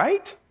heaven,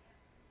 right?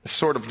 It's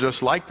sort of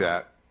just like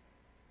that.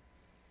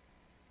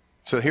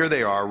 So here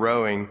they are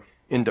rowing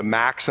into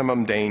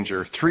maximum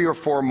danger. 3 or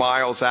 4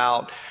 miles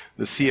out,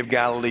 the Sea of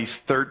Galilee's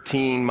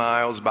 13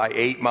 miles by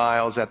 8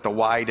 miles at the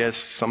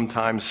widest,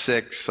 sometimes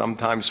 6,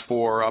 sometimes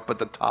 4. Up at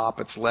the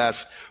top, it's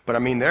less. But I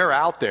mean, they're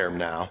out there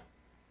now.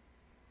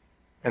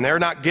 And they're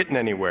not getting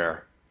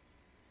anywhere.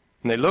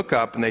 And they look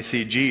up and they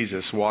see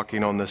Jesus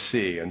walking on the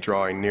sea and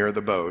drawing near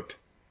the boat.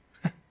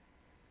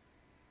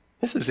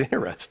 This is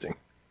interesting.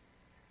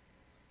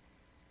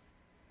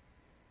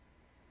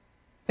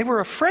 They were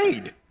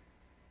afraid.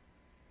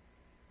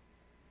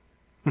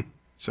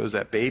 So's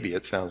that baby,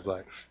 it sounds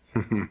like.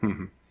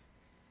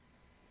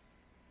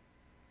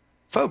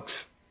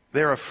 Folks,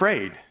 they're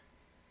afraid.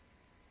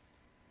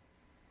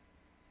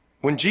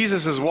 When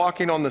Jesus is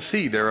walking on the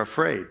sea, they're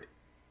afraid.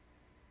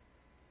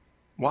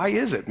 Why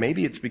is it?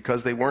 Maybe it's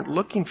because they weren't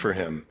looking for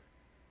him.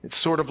 It's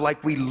sort of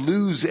like we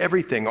lose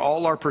everything,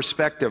 all our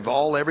perspective,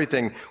 all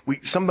everything.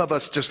 Some of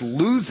us just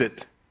lose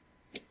it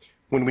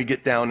when we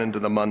get down into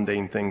the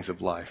mundane things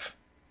of life.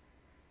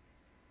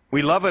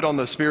 We love it on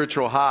the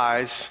spiritual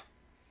highs,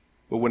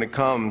 but when it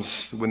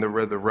comes, when the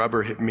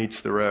rubber meets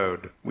the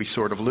road, we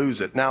sort of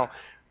lose it. Now,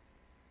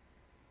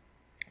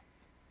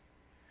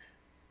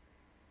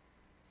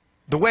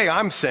 the way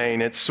I'm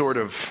saying it's sort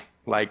of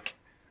like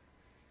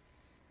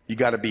you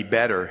got to be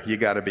better, you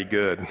got to be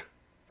good.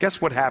 Guess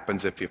what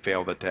happens if you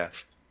fail the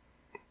test?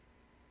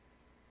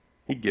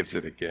 He gives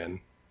it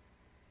again.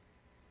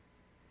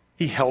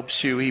 He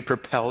helps you. He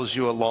propels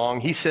you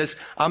along. He says,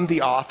 I'm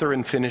the author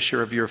and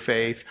finisher of your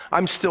faith.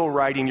 I'm still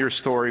writing your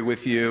story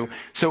with you.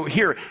 So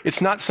here,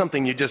 it's not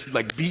something you just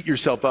like beat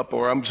yourself up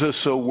or I'm just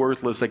so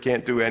worthless I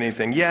can't do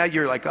anything. Yeah,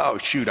 you're like, oh,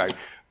 shoot, I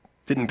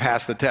didn't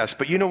pass the test.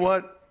 But you know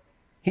what?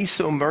 He's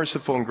so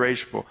merciful and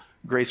graceful.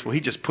 He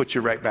just puts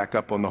you right back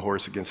up on the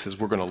horse again and says,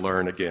 we're going to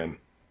learn again.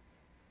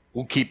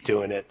 We'll keep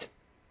doing it.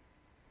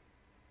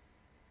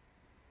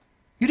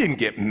 You didn't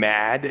get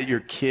mad at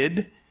your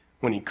kid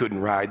when he couldn't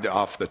ride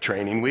off the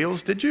training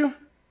wheels, did you?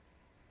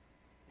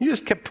 You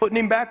just kept putting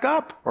him back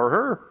up, or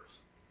her.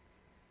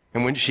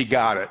 And when she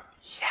got it,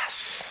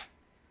 yes,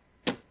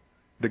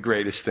 the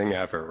greatest thing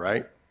ever,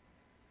 right?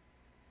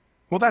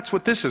 Well, that's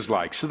what this is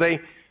like. So they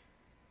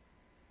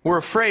were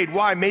afraid.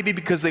 Why? Maybe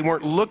because they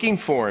weren't looking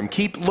for him.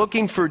 Keep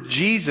looking for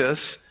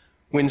Jesus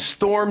when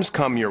storms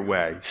come your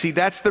way. See,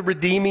 that's the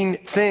redeeming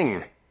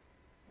thing.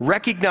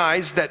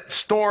 Recognize that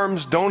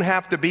storms don't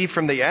have to be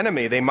from the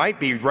enemy. They might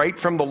be right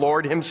from the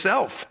Lord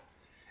himself.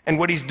 And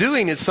what he's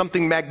doing is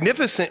something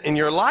magnificent in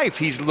your life.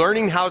 He's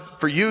learning how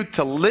for you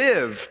to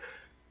live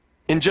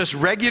in just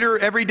regular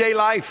everyday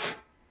life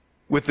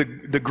with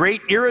the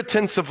great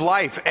irritants of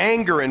life,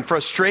 anger and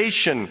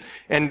frustration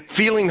and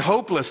feeling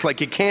hopeless like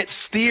you can't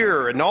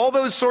steer and all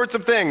those sorts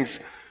of things.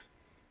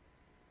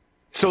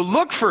 So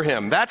look for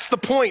him. That's the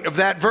point of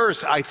that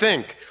verse, I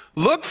think.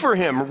 Look for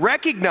him.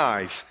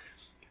 Recognize.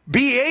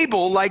 Be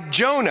able, like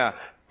Jonah,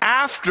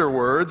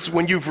 afterwards,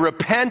 when you've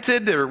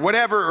repented or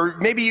whatever, or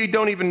maybe you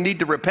don't even need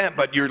to repent,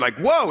 but you're like,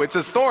 whoa, it's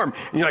a storm.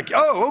 And you're like,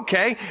 oh,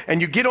 okay.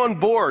 And you get on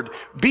board.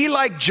 Be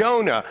like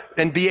Jonah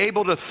and be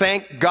able to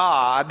thank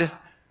God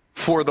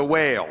for the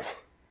whale.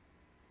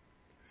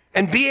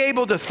 And be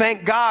able to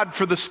thank God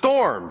for the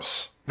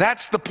storms.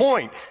 That's the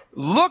point.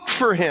 Look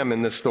for him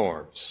in the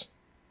storms.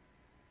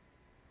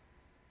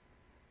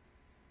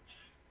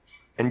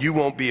 And you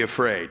won't be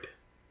afraid.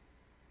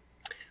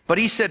 But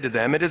he said to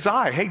them, it is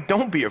I. Hey,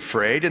 don't be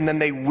afraid. And then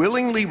they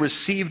willingly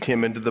received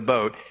him into the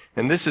boat.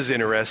 And this is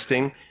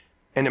interesting.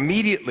 And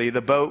immediately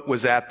the boat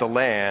was at the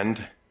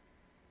land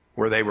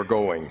where they were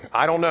going.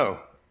 I don't know.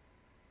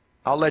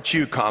 I'll let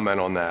you comment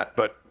on that.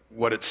 But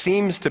what it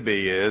seems to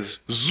be is,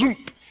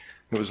 zoop.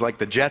 It was like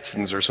the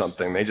Jetsons or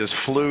something. They just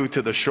flew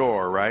to the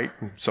shore, right?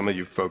 Some of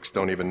you folks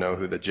don't even know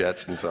who the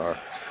Jetsons are.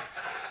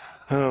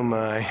 Oh,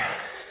 my.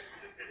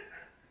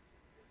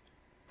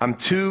 I'm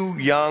too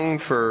young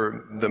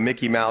for the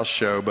Mickey Mouse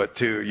show, but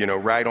too,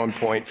 right on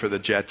point for the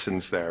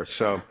Jetsons there.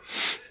 So,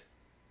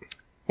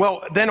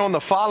 well, then on the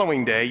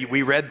following day,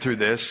 we read through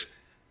this.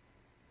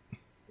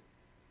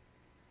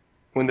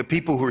 When the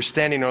people who were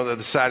standing on the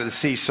other side of the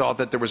sea saw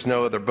that there was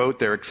no other boat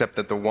there except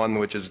that the one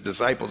which his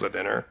disciples had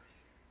entered,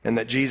 and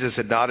that Jesus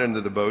had not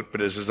entered the boat,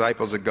 but his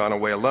disciples had gone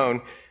away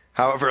alone.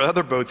 However,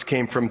 other boats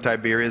came from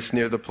Tiberias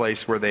near the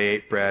place where they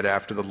ate bread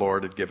after the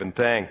Lord had given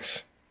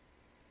thanks.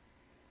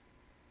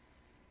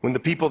 When the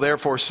people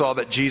therefore saw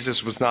that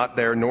Jesus was not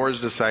there, nor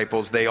his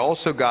disciples, they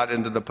also got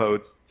into the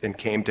boat and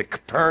came to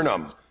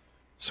Capernaum.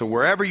 So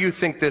wherever you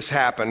think this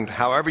happened,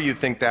 however you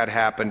think that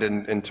happened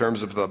in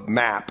terms of the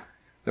map,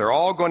 they're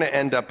all going to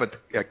end up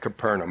at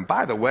Capernaum.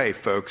 By the way,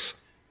 folks,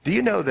 do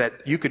you know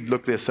that you could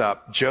look this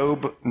up?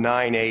 Job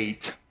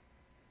 9:8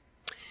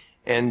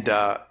 and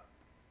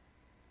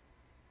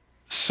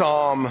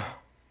Psalm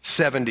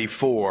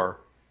 74,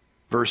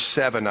 verse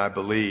 7, I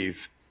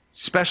believe,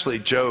 especially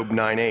Job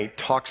 9:8,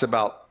 talks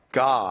about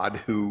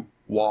God who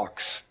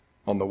walks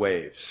on the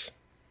waves.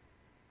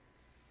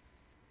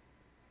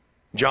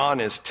 John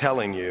is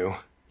telling you,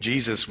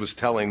 Jesus was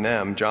telling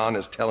them, John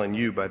is telling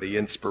you by the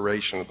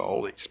inspiration of the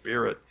Holy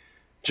Spirit,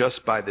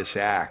 just by this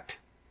act,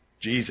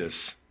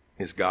 Jesus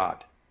is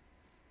God.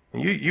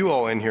 You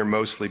all in here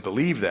mostly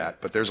believe that,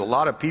 but there's a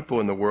lot of people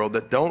in the world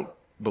that don't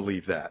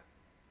believe that.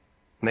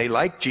 And they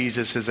like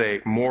Jesus as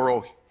a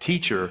moral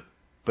teacher,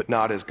 but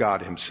not as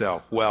God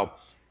himself. Well,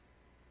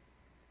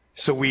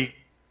 so we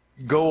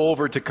go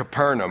over to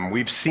Capernaum.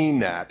 We've seen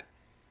that.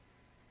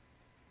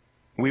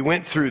 We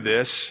went through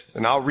this,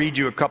 and I'll read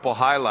you a couple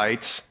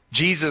highlights.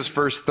 Jesus,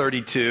 verse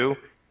 32,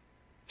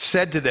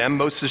 said to them,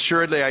 "Most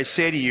assuredly I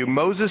say to you,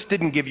 Moses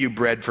didn't give you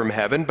bread from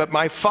heaven, but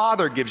my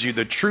Father gives you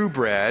the true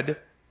bread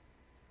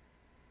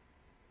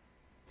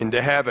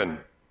into heaven."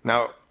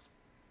 Now,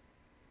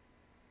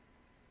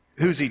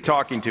 who's he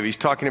talking to? He's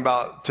talking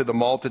about to the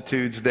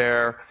multitudes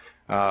there.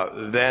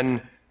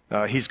 Then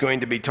he's going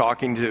to be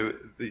talking to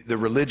the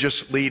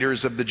religious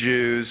leaders of the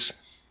Jews.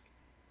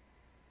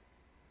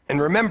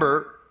 And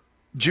remember,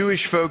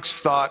 Jewish folks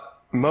thought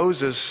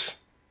Moses,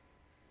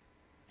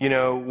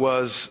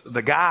 was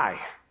the guy.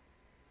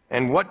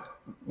 And what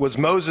was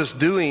Moses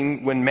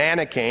doing when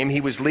manna came?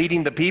 He was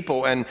leading the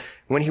people. And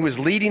when he was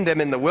leading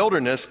them in the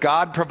wilderness,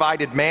 God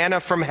provided manna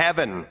from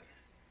heaven.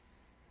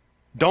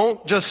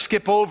 Don't just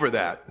skip over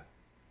that.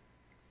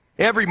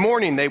 Every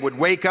morning they would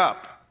wake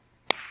up.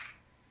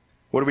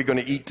 What are we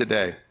going to eat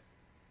today?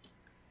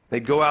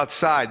 They'd go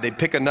outside. They'd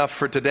pick enough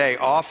for today,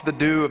 off the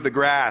dew of the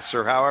grass,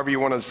 or however you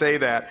want to say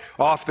that,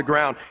 off the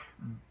ground.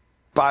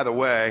 By the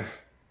way,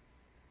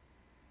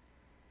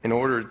 in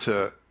order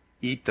to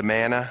eat the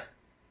manna,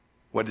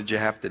 what did you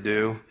have to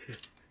do?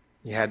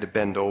 You had to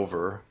bend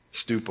over,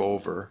 stoop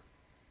over.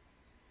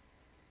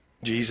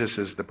 Jesus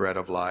is the bread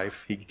of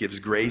life. He gives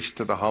grace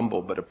to the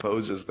humble, but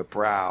opposes the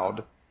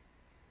proud.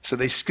 So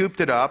they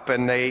scooped it up,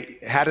 and they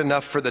had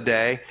enough for the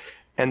day,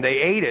 and they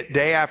ate it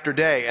day after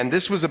day. And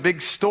this was a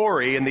big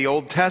story in the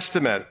Old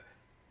Testament.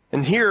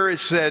 And here it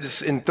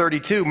says in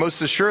 32,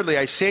 "Most assuredly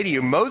I say to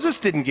you, Moses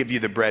didn't give you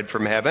the bread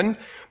from heaven,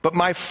 but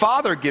my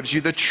Father gives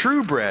you the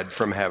true bread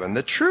from heaven."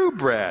 The true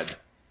bread.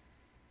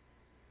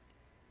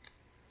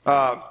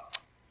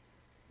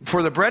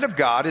 "For the bread of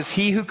God is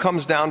he who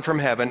comes down from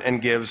heaven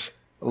and gives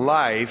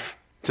life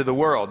to the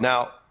world."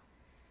 Now,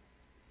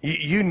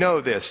 you know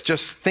this.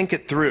 Just think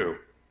it through.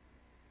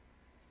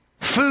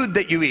 Food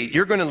that you eat,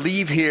 you're going to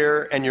leave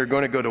here and you're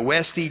going to go to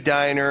Westie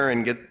Diner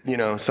and get,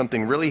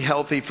 something really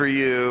healthy for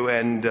you.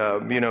 And,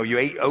 you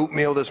ate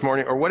oatmeal this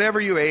morning or whatever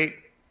you ate.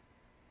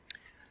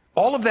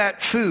 All of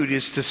that food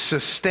is to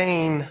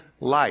sustain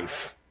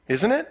life,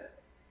 isn't it?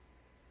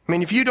 I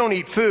mean, if you don't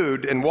eat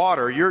food and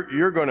water,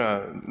 you're going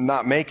to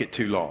not make it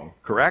too long,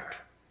 correct?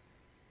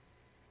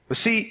 But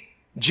see,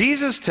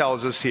 Jesus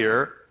tells us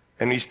here,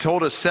 and he's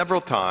told us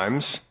several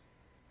times,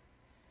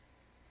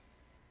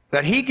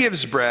 that he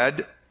gives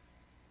bread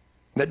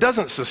that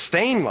doesn't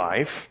sustain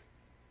life.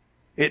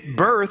 It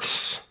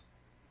births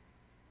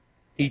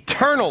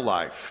eternal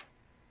life.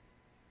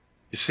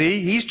 You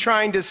see, he's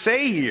trying to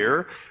say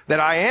here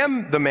that I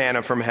am the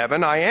manna from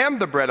heaven, I am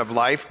the bread of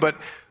life, but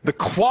the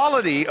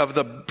quality of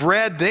the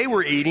bread they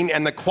were eating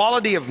and the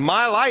quality of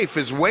my life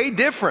is way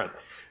different.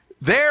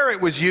 There it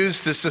was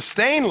used to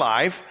sustain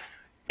life.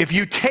 If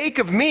you take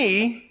of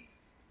me,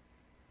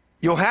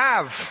 you'll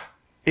have,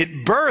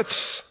 it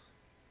births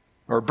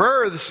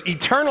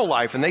eternal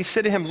life. And they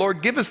said to him,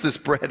 "Lord, give us this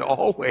bread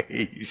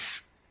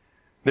always."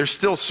 They're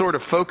still sort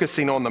of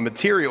focusing on the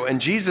material. And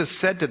Jesus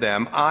said to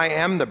them, "I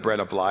am the bread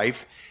of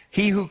life.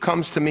 He who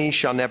comes to me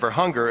shall never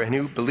hunger, and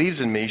who believes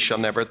in me shall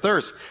never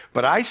thirst.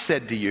 But I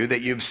said to you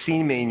that you've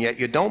seen me, and yet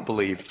you don't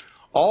believe.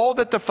 All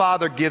that the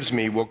Father gives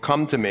me will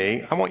come to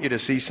me." I want you to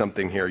see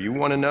something here. You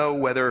want to know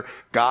whether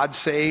God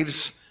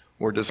saves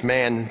or does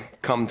man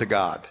come to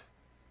God?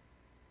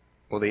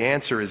 Well, the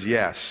answer is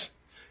yes.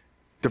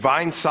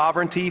 Divine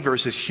sovereignty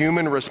versus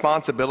human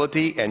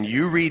responsibility, and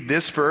you read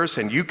this verse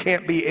and you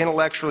can't be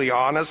intellectually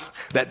honest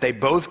that they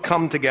both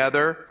come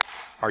together.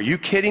 Are you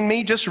kidding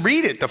me? Just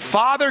read it. The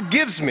Father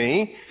gives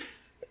me.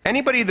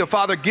 Anybody the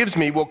Father gives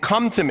me will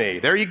come to me.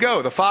 There you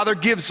go. The Father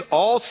gives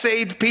all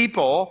saved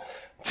people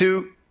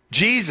to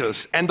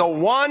Jesus. And the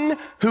one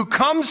who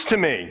comes to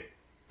me,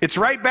 it's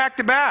right back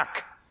to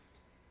back.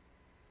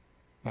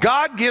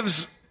 God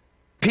gives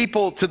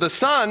people to the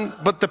Son,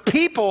 but the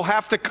people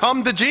have to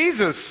come to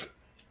Jesus.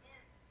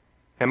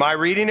 Am I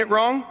reading it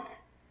wrong?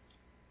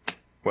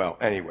 Well,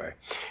 anyway.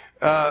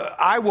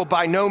 I will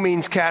by no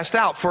means cast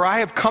out, for I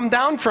have come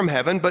down from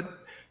heaven, but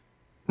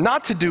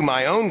not to do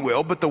my own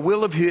will, but the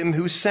will of him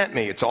who sent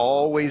me. It's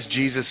always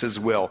Jesus'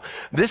 will.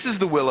 This is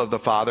the will of the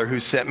Father who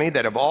sent me,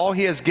 that of all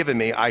he has given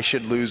me, I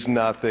should lose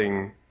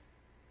nothing.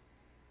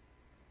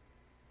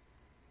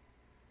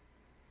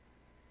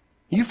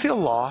 You feel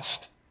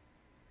lost?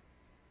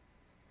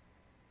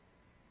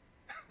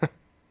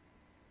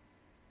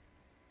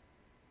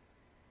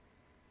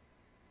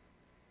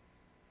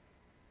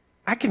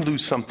 I can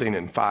lose something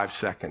in 5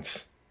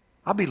 seconds.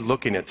 I'll be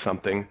looking at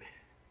something,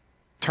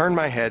 turn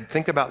my head,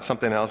 think about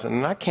something else,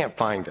 and I can't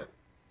find it.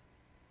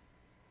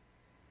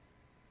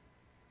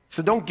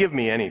 So don't give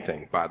me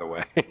anything, by the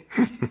way.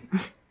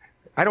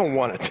 I don't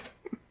want it.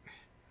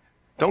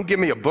 Don't give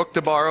me a book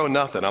to borrow,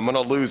 nothing. I'm going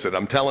to lose it.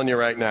 I'm telling you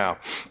right now.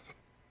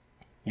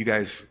 You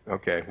guys,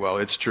 okay, well,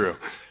 it's true.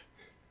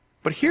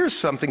 But here's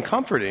something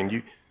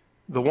comforting.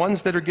 The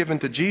ones that are given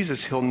to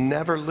Jesus, he'll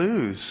never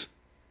lose.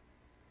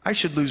 I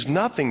should lose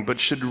nothing, but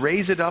should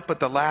raise it up at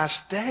the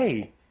last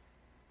day.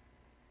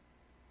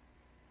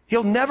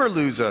 He'll never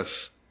lose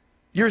us.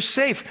 You're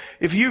safe.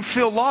 If you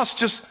feel lost,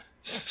 just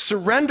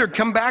surrender.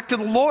 Come back to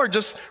the Lord.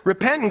 Just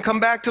repent and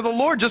come back to the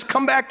Lord. Just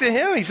come back to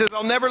him. He says,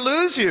 I'll never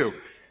lose you.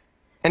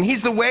 And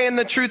he's the way and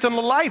the truth and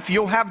the life.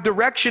 You'll have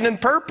direction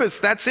and purpose.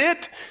 That's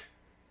it.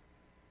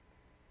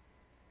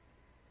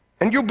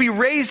 And you'll be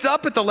raised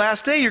up at the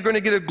last day. You're going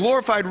to get a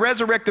glorified,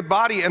 resurrected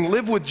body and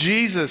live with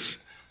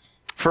Jesus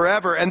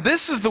forever. And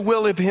this is the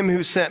will of him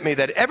who sent me,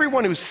 that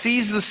everyone who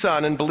sees the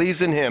Son and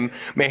believes in him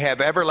may have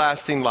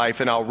everlasting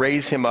life, and I'll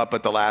raise him up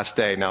at the last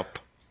day. Now,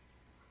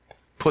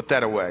 put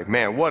that away.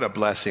 Man, what a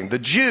blessing. The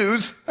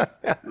Jews,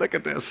 look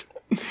at this.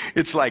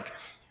 It's like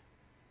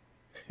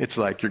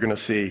you're going to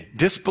see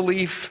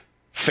disbelief,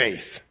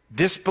 faith.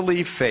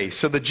 Disbelief, faith.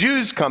 So the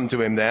Jews come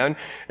to him then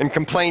and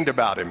complained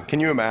about him. Can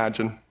you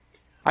imagine?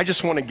 I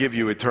just want to give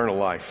you eternal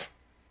life.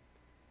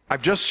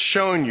 I've just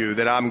shown you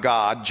that I'm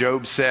God.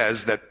 Job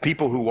says that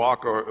people who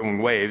walk on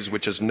waves,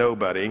 which is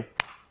nobody,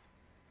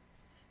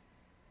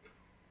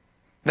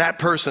 that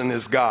person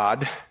is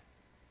God.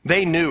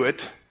 They knew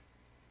it.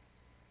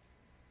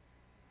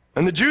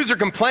 And the Jews are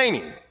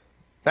complaining.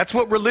 That's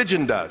what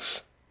religion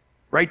does.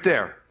 Right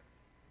there.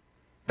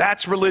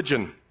 That's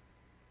religion.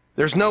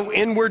 There's no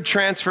inward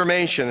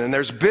transformation, and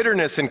there's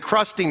bitterness and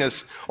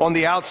crustiness on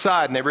the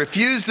outside, and they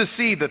refuse to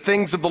see the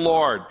things of the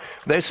Lord.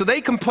 So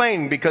they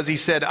complain because he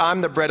said,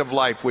 I'm the bread of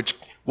life, which,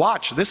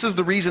 watch, this is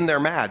the reason they're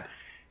mad.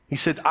 He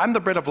said, I'm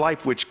the bread of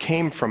life which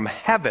came from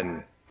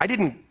heaven.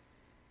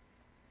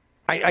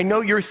 I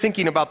know you're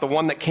thinking about the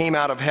one that came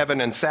out of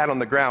heaven and sat on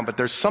the ground, but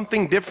there's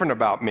something different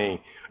about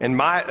me. In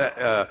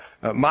my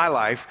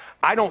life,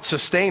 I don't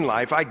sustain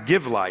life, I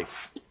give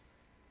life.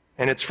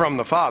 And it's from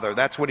the Father.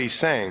 That's what he's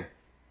saying.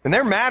 And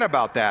they're mad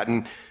about that.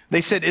 And they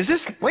said,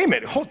 wait a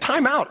minute, hold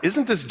time out.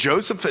 Isn't this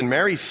Joseph and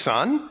Mary's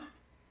son?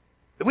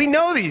 We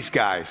know these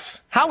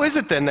guys. How is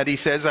it then that he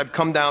says, I've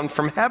come down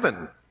from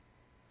heaven?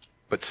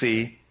 But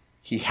see,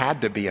 he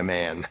had to be a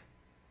man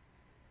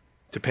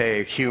to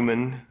pay a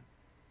human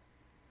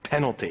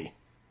penalty.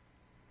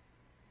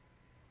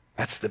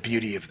 That's the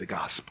beauty of the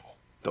gospel.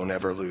 Don't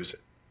ever lose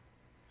it.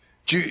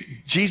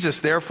 Jesus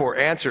therefore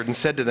answered and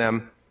said to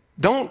them,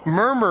 don't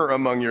murmur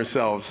among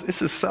yourselves.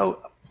 This is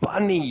so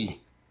funny.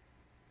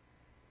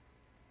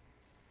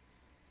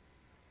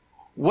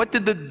 What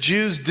did the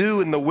Jews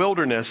do in the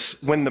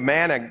wilderness when the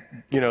manna,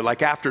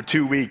 like after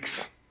 2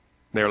 weeks?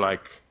 They're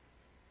like,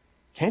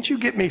 can't you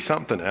get me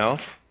something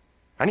else?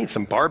 I need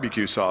some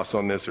barbecue sauce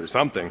on this or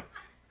something.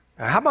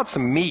 How about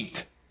some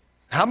meat?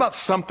 How about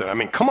something? I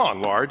mean, come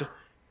on, Lord.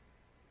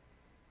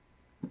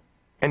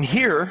 And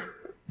here,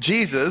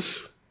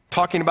 Jesus,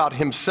 talking about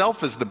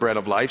himself as the bread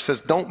of life,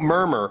 says, don't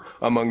murmur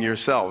among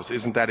yourselves.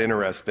 Isn't that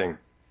interesting?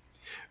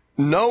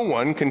 No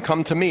one can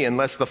come to me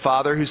unless the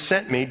Father who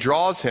sent me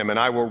draws him, and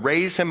I will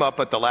raise him up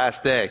at the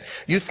last day.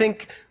 You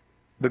think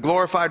the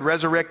glorified,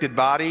 resurrected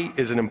body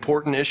is an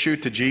important issue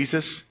to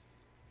Jesus?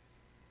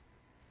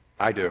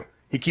 I do.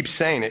 He keeps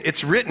saying it.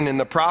 It's written in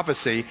the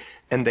prophecy,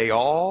 and they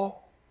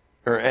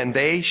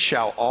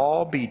shall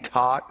all be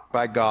taught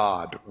by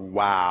God.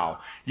 Wow.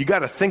 You got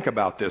to think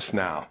about this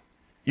now.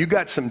 You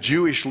got some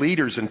Jewish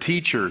leaders and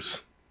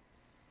teachers.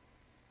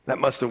 That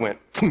must have went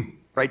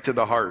right to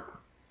the heart.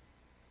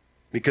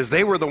 Because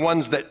they were the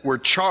ones that were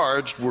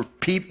charged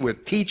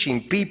with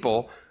teaching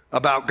people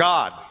about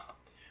God.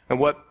 And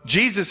what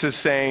Jesus is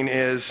saying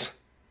is,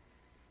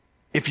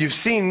 if you've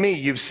seen me,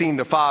 you've seen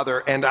the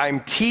Father, and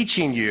I'm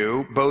teaching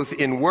you, both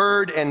in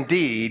word and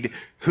deed,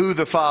 who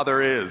the Father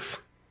is.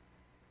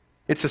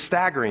 It's a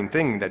staggering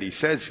thing that he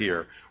says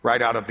here,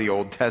 right out of the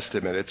Old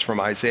Testament. It's from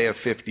Isaiah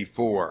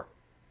 54.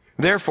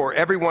 Therefore,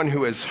 everyone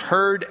who has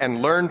heard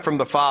and learned from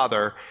the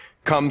Father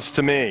comes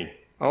to me.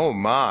 Oh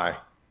my.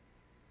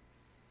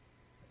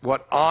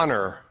 What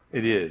honor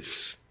it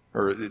is,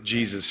 or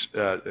Jesus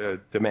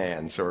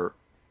demands or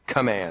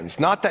commands.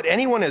 Not that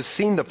anyone has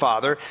seen the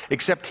Father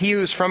except he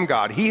who is from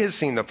God. He has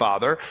seen the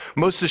Father.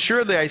 Most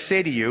assuredly I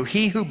say to you,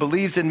 he who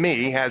believes in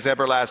me has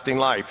everlasting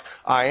life.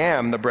 I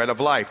am the bread of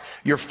life.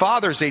 Your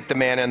fathers ate the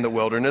manna in the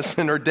wilderness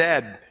and are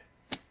dead.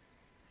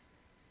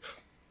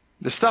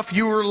 The stuff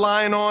you were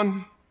relying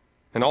on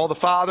and all the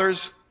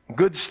fathers,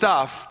 good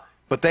stuff,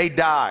 but they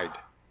died.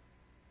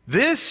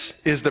 This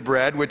is the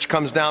bread which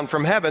comes down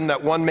from heaven,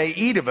 that one may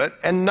eat of it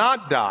and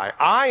not die.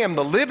 I am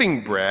the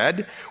living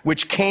bread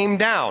which came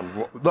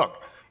down. Look,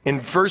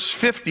 in verse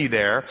 50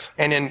 there,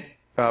 and in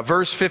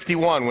verse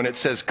 51, when it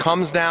says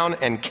comes down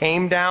and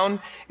came down,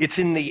 it's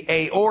in the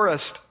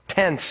aorist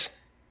tense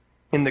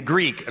in the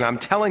Greek. And I'm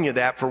telling you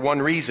that for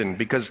one reason,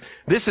 because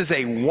this is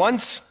a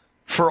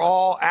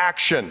once-for-all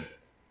action.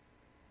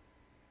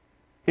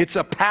 It's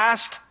a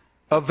past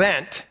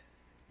event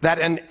that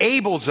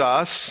enables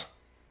us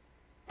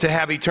to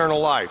have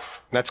eternal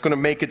life. That's going to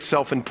make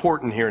itself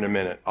important here in a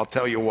minute. I'll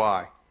tell you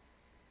why.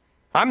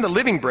 I'm the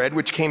living bread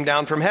which came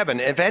down from heaven.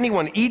 If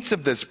anyone eats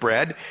of this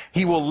bread,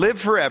 he will live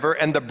forever.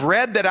 And the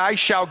bread that I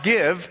shall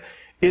give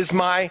is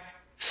my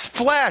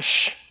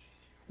flesh,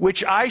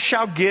 which I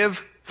shall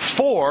give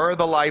for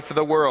the life of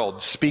the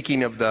world.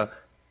 Speaking of the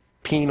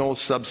penal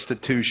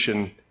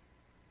substitution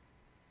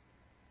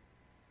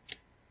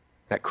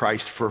that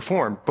Christ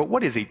performed. But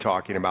what is he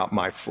talking about,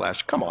 my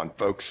flesh? Come on,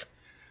 folks.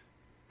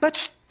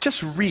 Let's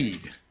just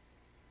read.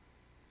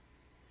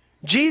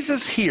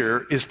 Jesus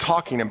here is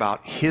talking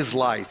about his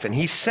life, and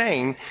he's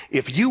saying,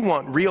 if you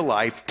want real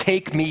life,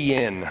 take me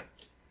in.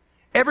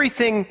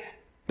 Everything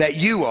that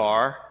you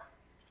are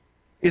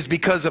is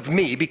because of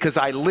me, because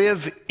I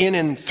live in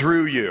and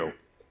through you.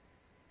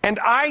 And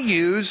I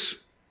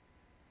use,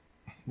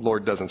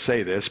 Lord doesn't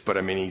say this, but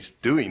I mean, he's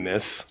doing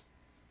this.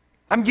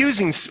 I'm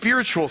using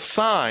spiritual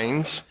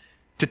signs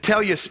to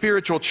tell you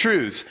spiritual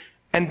truths.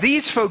 And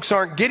these folks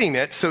aren't getting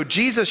it, so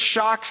Jesus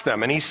shocks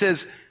them. And he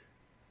says,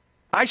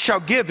 I shall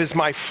give is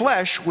my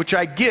flesh, which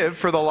I give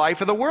for the life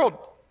of the world.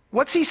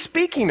 What's he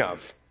speaking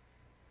of?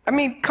 I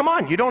mean, come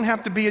on, you don't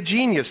have to be a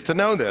genius to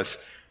know this.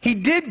 He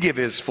did give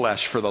his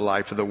flesh for the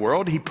life of the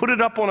world. He put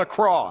it up on a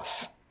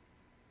cross.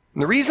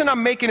 And the reason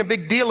I'm making a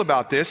big deal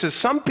about this is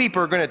some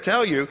people are going to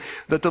tell you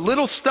that the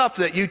little stuff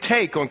that you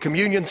take on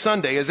Communion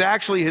Sunday is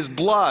actually his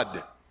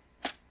blood.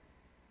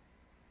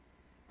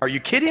 Are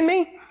you kidding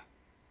me?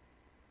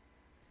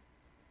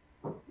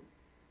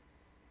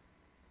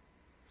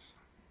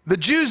 The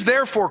Jews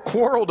therefore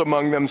quarreled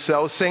among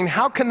themselves, saying,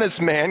 how can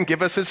this man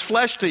give us his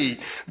flesh to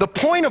eat? The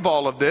point of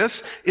all of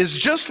this is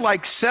just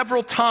like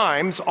several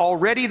times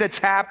already that's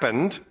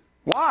happened.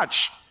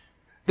 Watch.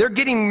 They're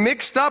getting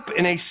mixed up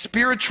in a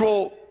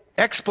spiritual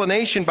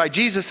explanation by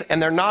Jesus,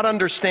 and they're not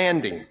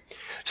understanding.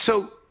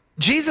 So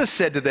Jesus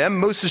said to them,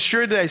 most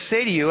assuredly I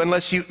say to you,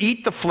 unless you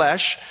eat the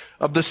flesh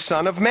of the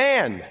Son of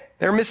Man.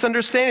 They're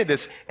misunderstanding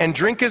this. And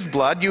drink his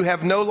blood, you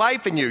have no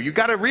life in you. You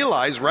got to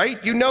realize, right?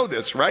 You know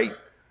this, right?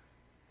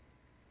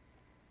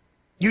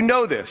 You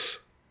know this,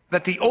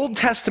 that the Old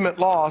Testament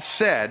law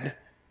said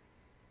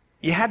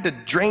you had to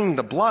drain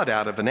the blood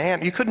out of an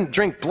animal. You couldn't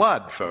drink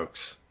blood,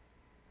 folks.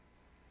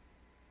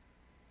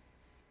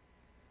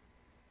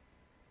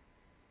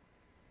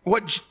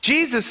 What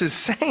Jesus is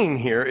saying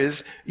here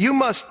is, you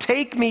must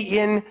take me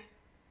in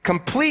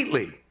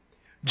completely.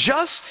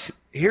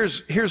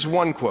 Here's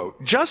one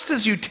quote. Just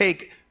as you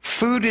take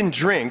food and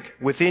drink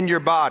within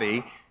your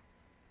body,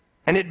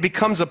 and it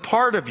becomes a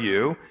part of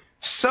you,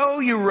 so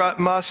you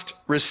must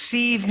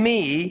receive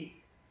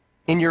me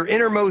in your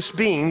innermost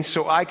being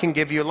so I can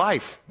give you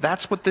life.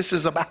 That's what this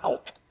is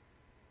about.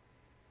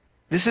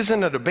 This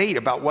isn't a debate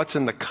about what's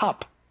in the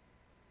cup.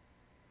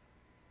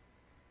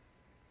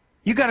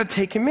 You got to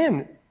take him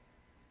in.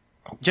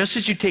 Just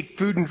as you take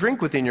food and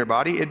drink within your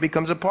body, it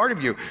becomes a part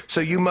of you.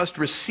 So you must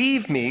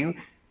receive me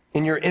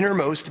in your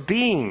innermost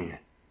being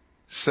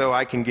so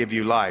I can give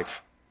you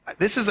life.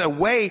 This is a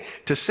way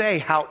to say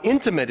how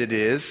intimate it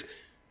is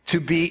to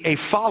be a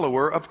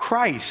follower of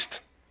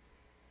Christ.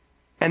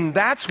 And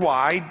that's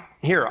why,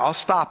 here, I'll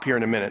stop here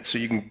in a minute so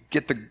you can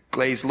get the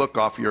glazed look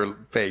off your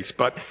face.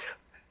 But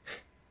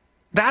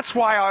that's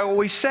why I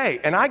always say,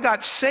 and I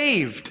got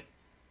saved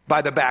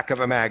by the back of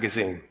a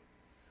magazine.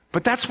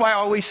 But that's why I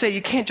always say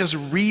you can't just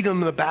read them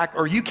in the back,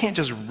 or you can't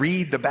just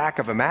read the back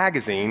of a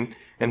magazine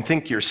and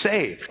think you're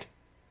saved.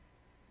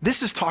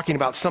 This is talking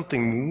about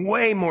something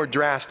way more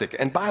drastic.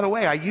 And by the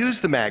way, I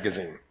use the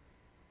magazine.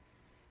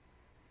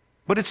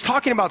 But it's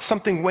talking about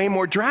something way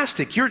more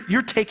drastic.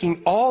 You're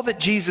taking all that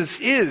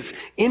Jesus is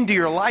into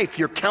your life.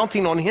 You're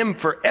counting on him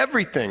for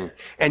everything.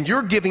 And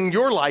you're giving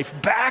your life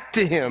back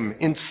to him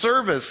in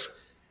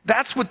service.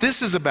 That's what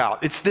this is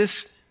about. It's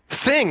this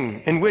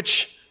thing in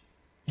which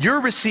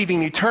You're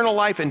receiving eternal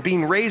life and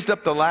being raised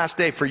up the last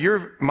day. For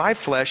my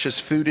flesh is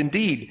food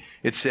indeed,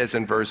 it says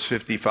in verse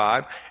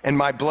 55, and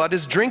my blood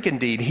is drink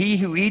indeed. He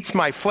who eats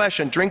my flesh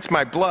and drinks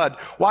my blood,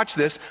 watch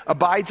this,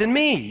 abides in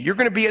me. You're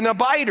going to be an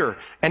abider,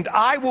 and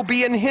I will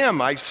be in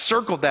him. I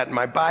circled that in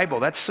my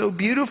Bible. That's so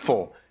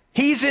beautiful.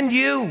 He's in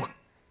you.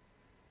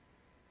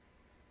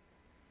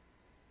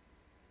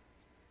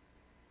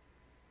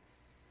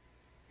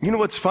 You know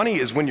what's funny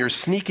is when you're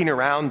sneaking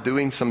around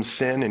doing some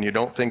sin and you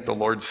don't think the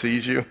Lord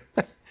sees you.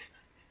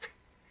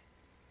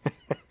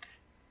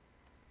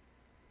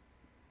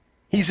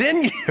 He's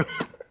in you.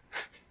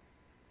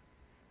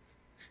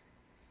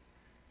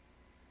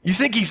 You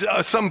think he's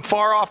some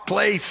far off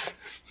place.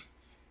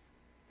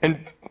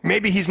 And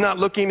maybe he's not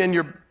looking in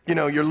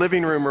your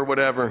living room or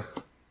whatever.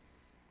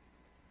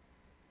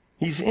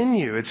 He's in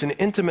you. It's an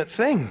intimate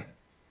thing.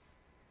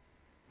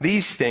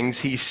 These things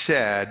he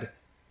said.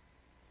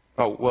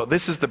 Oh, well,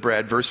 this is the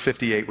bread, verse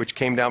 58, which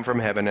came down from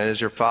heaven. And as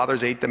your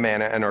fathers ate the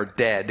manna and are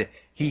dead,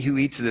 he who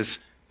eats this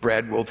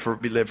bread will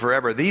live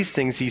forever. These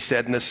things he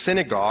said in the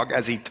synagogue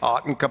as he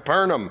taught in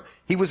Capernaum.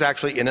 He was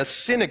actually in a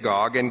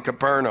synagogue in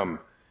Capernaum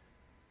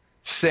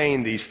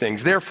saying these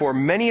things. Therefore,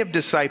 many of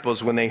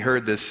disciples, when they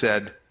heard this,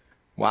 said,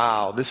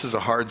 wow, this is a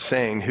hard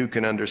saying. Who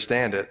can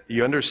understand it?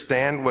 You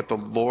understand what the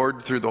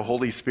Lord through the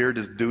Holy Spirit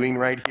is doing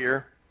right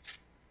here?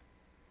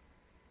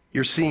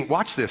 You're seeing,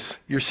 watch this,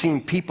 you're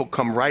seeing people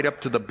come right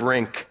up to the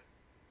brink.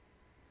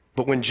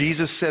 But when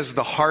Jesus says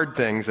the hard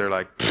things, they're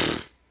like,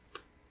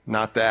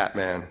 not that,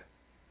 man.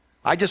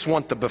 I just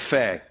want the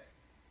buffet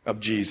of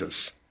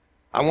Jesus.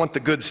 I want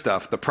the good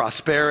stuff, the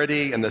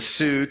prosperity and the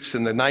suits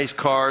and the nice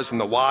cars and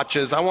the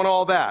watches. I want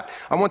all that.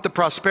 I want the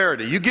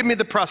prosperity. You give me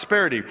the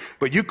prosperity,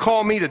 but you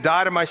call me to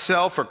die to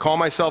myself or call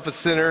myself a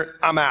sinner,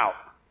 I'm out.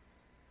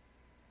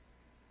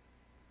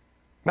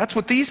 That's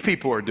what these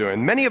people are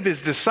doing. Many of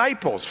his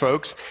disciples,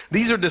 folks,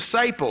 these are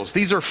disciples.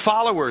 These are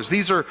followers.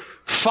 These are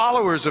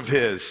followers of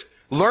his.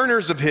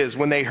 Learners of his,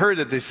 when they heard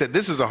it, they said,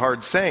 this is a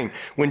hard saying.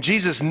 When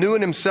Jesus knew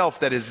in himself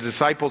that his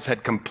disciples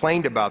had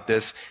complained about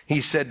this,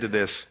 he said to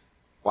this,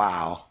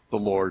 wow, the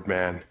Lord,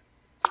 man.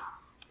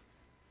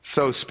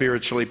 So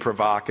spiritually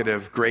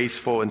provocative,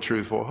 graceful, and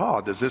truthful.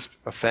 Oh, does this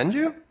offend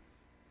you?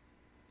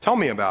 Tell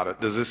me about it.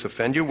 Does this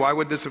offend you? Why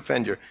would this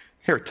offend you?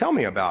 Here, tell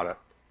me about it.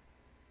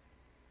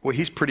 Well,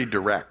 he's pretty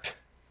direct.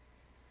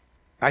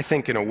 I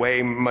think in a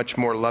way, much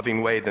more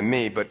loving way than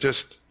me, but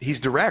he's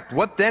direct.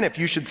 What then if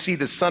you should see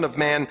the Son of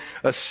Man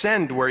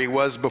ascend where he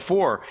was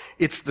before?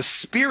 It's the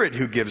Spirit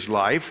who gives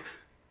life.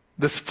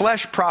 The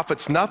flesh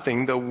profits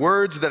nothing. The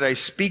words that I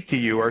speak to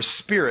you are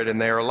spirit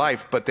and they are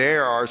life, but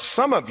there are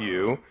some of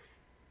you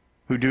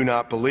who do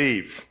not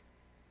believe.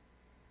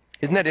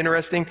 Isn't that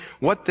interesting?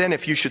 What then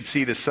if you should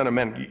see the Son of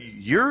Man?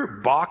 You're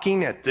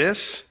balking at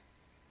this?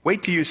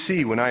 Wait till you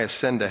see when I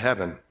ascend to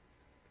heaven.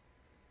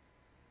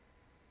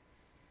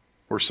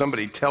 Or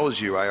somebody tells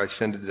you I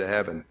ascended to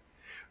heaven.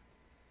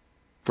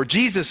 For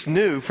Jesus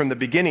knew from the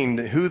beginning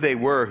who they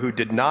were who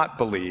did not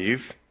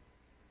believe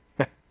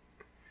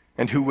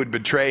and who would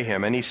betray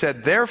him. And he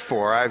said,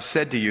 therefore, I have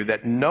said to you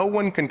that no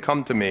one can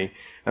come to me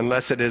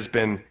unless it has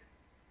been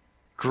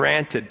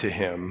granted to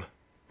him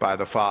by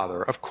the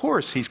Father. Of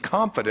course, he's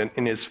confident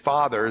in his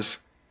Father's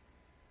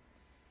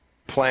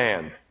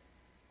plan.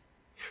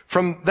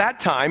 From that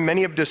time,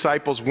 many of the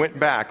disciples went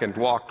back and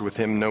walked with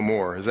him no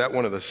more. Is that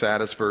one of the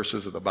saddest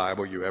verses of the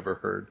Bible you ever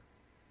heard?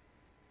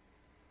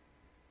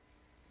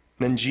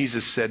 Then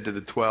Jesus said to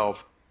the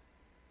 12,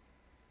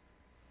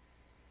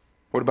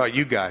 what about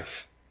you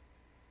guys?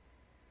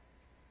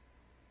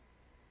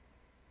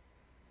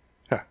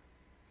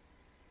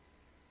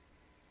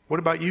 What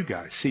about you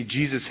guys? See,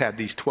 Jesus had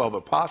these 12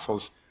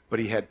 apostles, but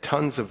he had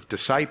tons of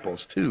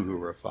disciples too who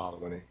were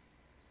following him.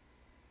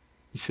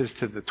 He says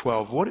to the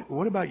 12,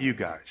 what about you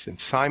guys? And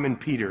Simon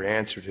Peter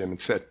answered him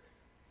and said,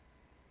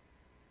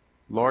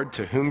 Lord,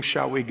 to whom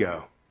shall we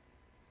go?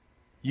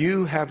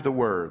 You have the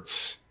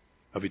words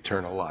of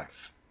eternal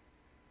life.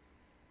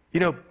 You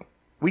know,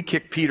 we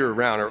kick Peter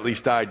around, or at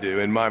least I do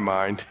in my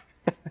mind,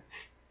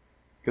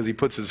 because he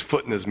puts his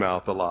foot in his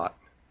mouth a lot.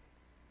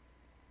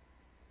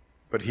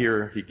 But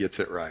here he gets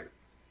it right.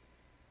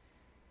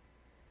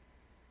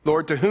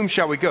 Lord, to whom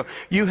shall we go?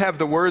 You have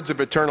the words of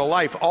eternal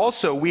life.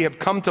 Also, we have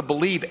come to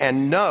believe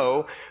and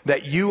know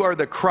that you are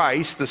the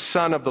Christ, the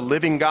Son of the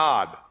living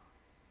God.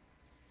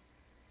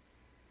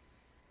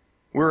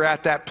 We're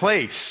at that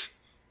place.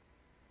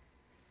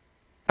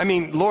 I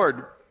mean,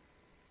 Lord,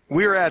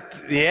 we're at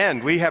the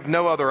end. We have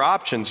no other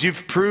options.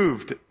 You've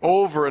proved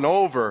over and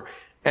over.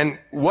 And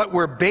what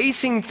we're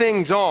basing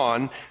things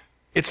on,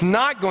 it's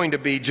not going to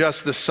be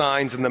just the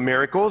signs and the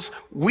miracles.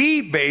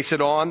 We base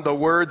it on the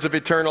words of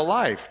eternal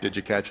life. Did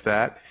you catch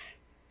that?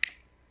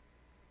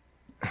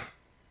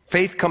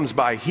 Faith comes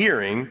by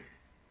hearing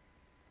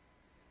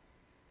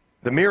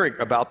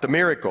about the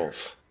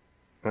miracles.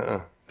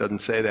 Doesn't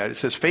say that. It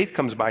says faith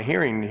comes by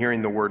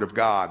hearing the word of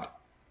God.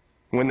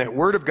 When that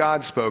word of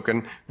God's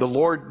spoken, the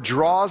Lord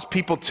draws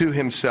people to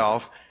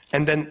himself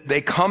And then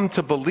they come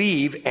to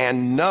believe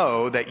and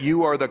know that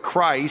you are the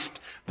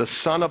Christ, the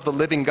Son of the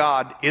living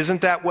God. Isn't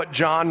that what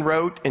John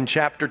wrote in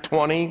chapter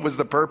 20 was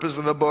the purpose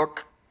of the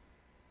book?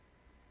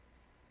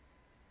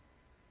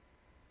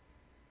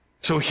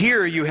 So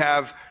here you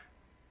have,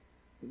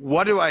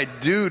 what do I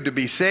do to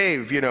be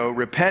saved?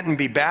 Repent and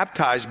be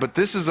baptized. But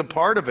this is a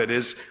part of it,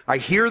 is I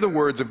hear the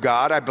words of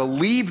God, I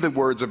believe the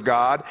words of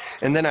God,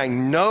 and then I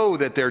know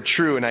that they're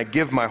true, and I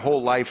give my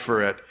whole life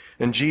for it.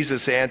 And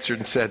Jesus answered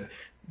and said,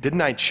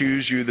 didn't I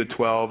choose you, the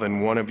 12,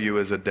 and one of you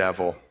is a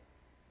devil?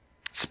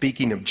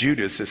 Speaking of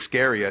Judas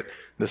Iscariot,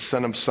 the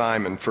son of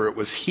Simon, for it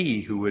was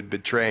he who would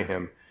betray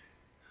him,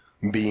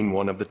 being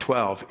one of the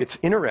 12. It's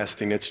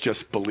interesting. It's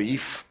just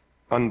belief,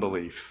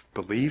 unbelief,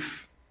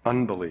 belief,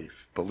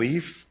 unbelief,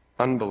 belief,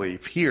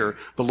 unbelief. Here,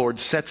 the Lord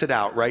sets it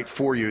out right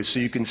for you so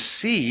you can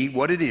see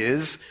what it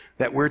is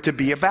that we're to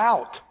be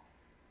about.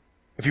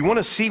 If you want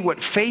to see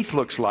what faith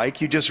looks like,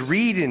 you just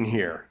read in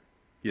here,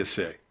 you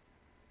see.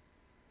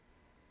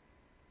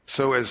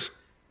 So as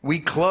we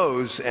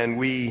close and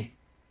we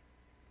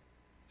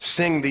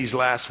sing these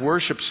last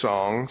worship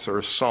songs,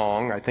 or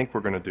song, I think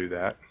we're going to do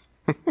that.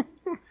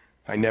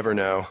 I never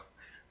know.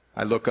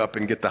 I look up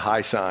and get the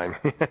high sign.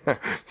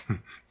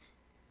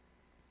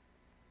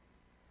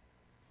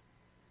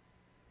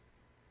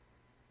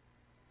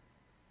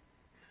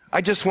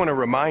 I just want to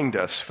remind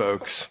us,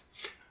 folks,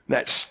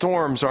 that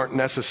storms aren't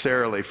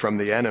necessarily from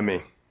the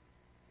enemy.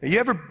 You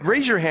ever,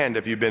 raise your hand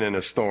if you've been in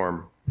a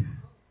storm.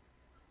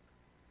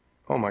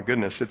 Oh my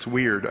goodness, it's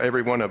weird,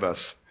 every one of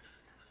us.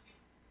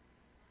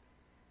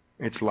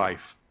 It's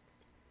life.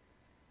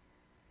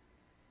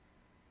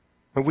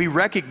 And we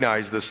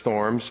recognize the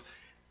storms,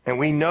 and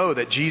we know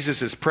that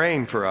Jesus is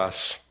praying for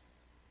us.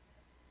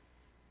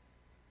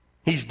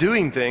 He's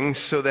doing things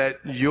so that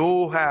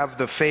you'll have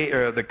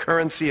the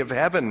currency of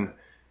heaven.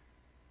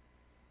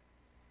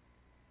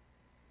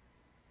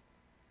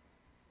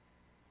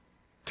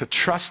 To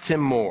trust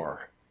him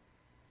more.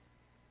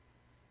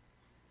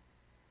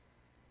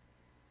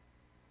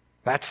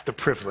 That's the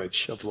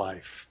privilege of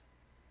life.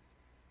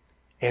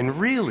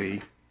 And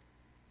really,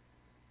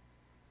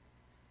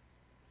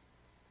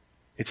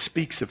 it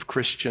speaks of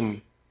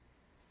Christian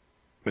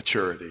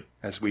maturity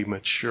as we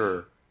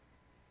mature.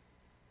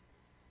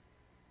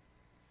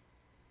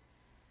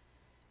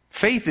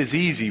 Faith is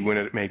easy when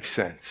it makes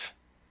sense.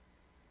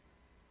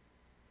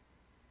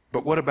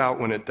 But what about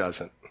when it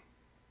doesn't?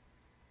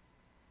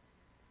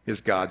 Is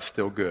God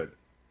still good?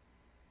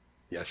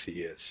 Yes,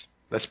 he is.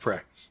 Let's pray.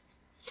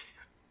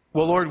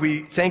 Well, Lord, we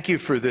thank you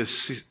for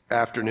this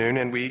afternoon,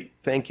 and we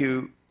thank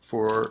you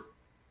for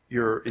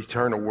your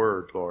eternal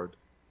word, Lord.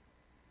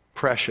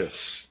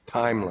 Precious,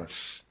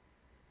 timeless,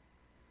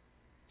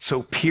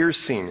 so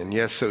piercing, and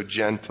yes, so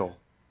gentle.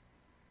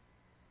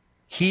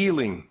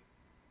 Healing,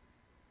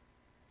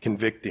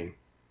 convicting.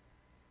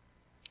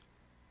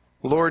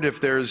 Lord, if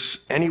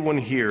there's anyone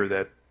here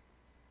that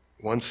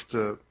wants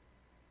to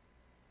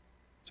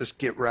just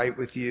get right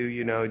with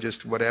you,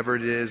 just whatever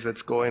it is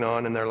that's going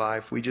on in their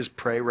life, we just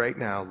pray right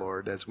now,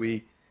 Lord, as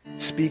we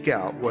speak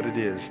out what it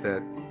is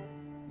that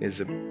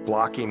is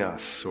blocking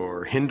us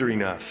or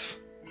hindering us.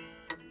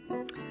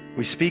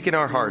 We speak in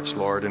our hearts,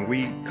 Lord, and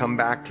we come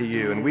back to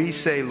you, and we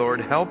say, Lord,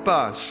 help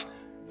us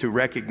to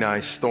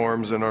recognize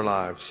storms in our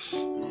lives.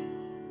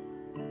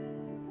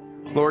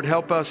 Lord,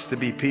 help us to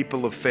be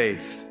people of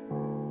faith,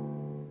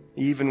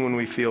 even when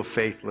we feel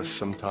faithless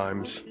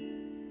sometimes.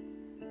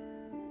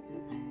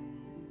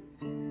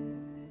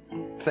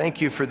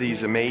 Thank you for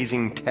these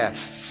amazing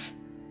tests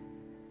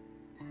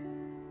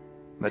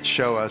that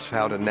show us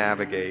how to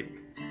navigate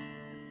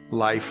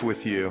life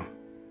with you.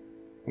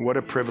 What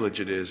a privilege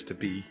it is to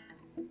be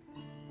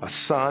a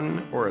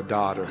son or a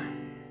daughter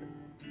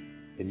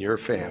in your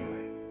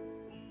family.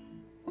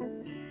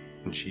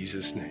 In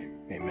Jesus' name,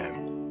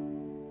 amen.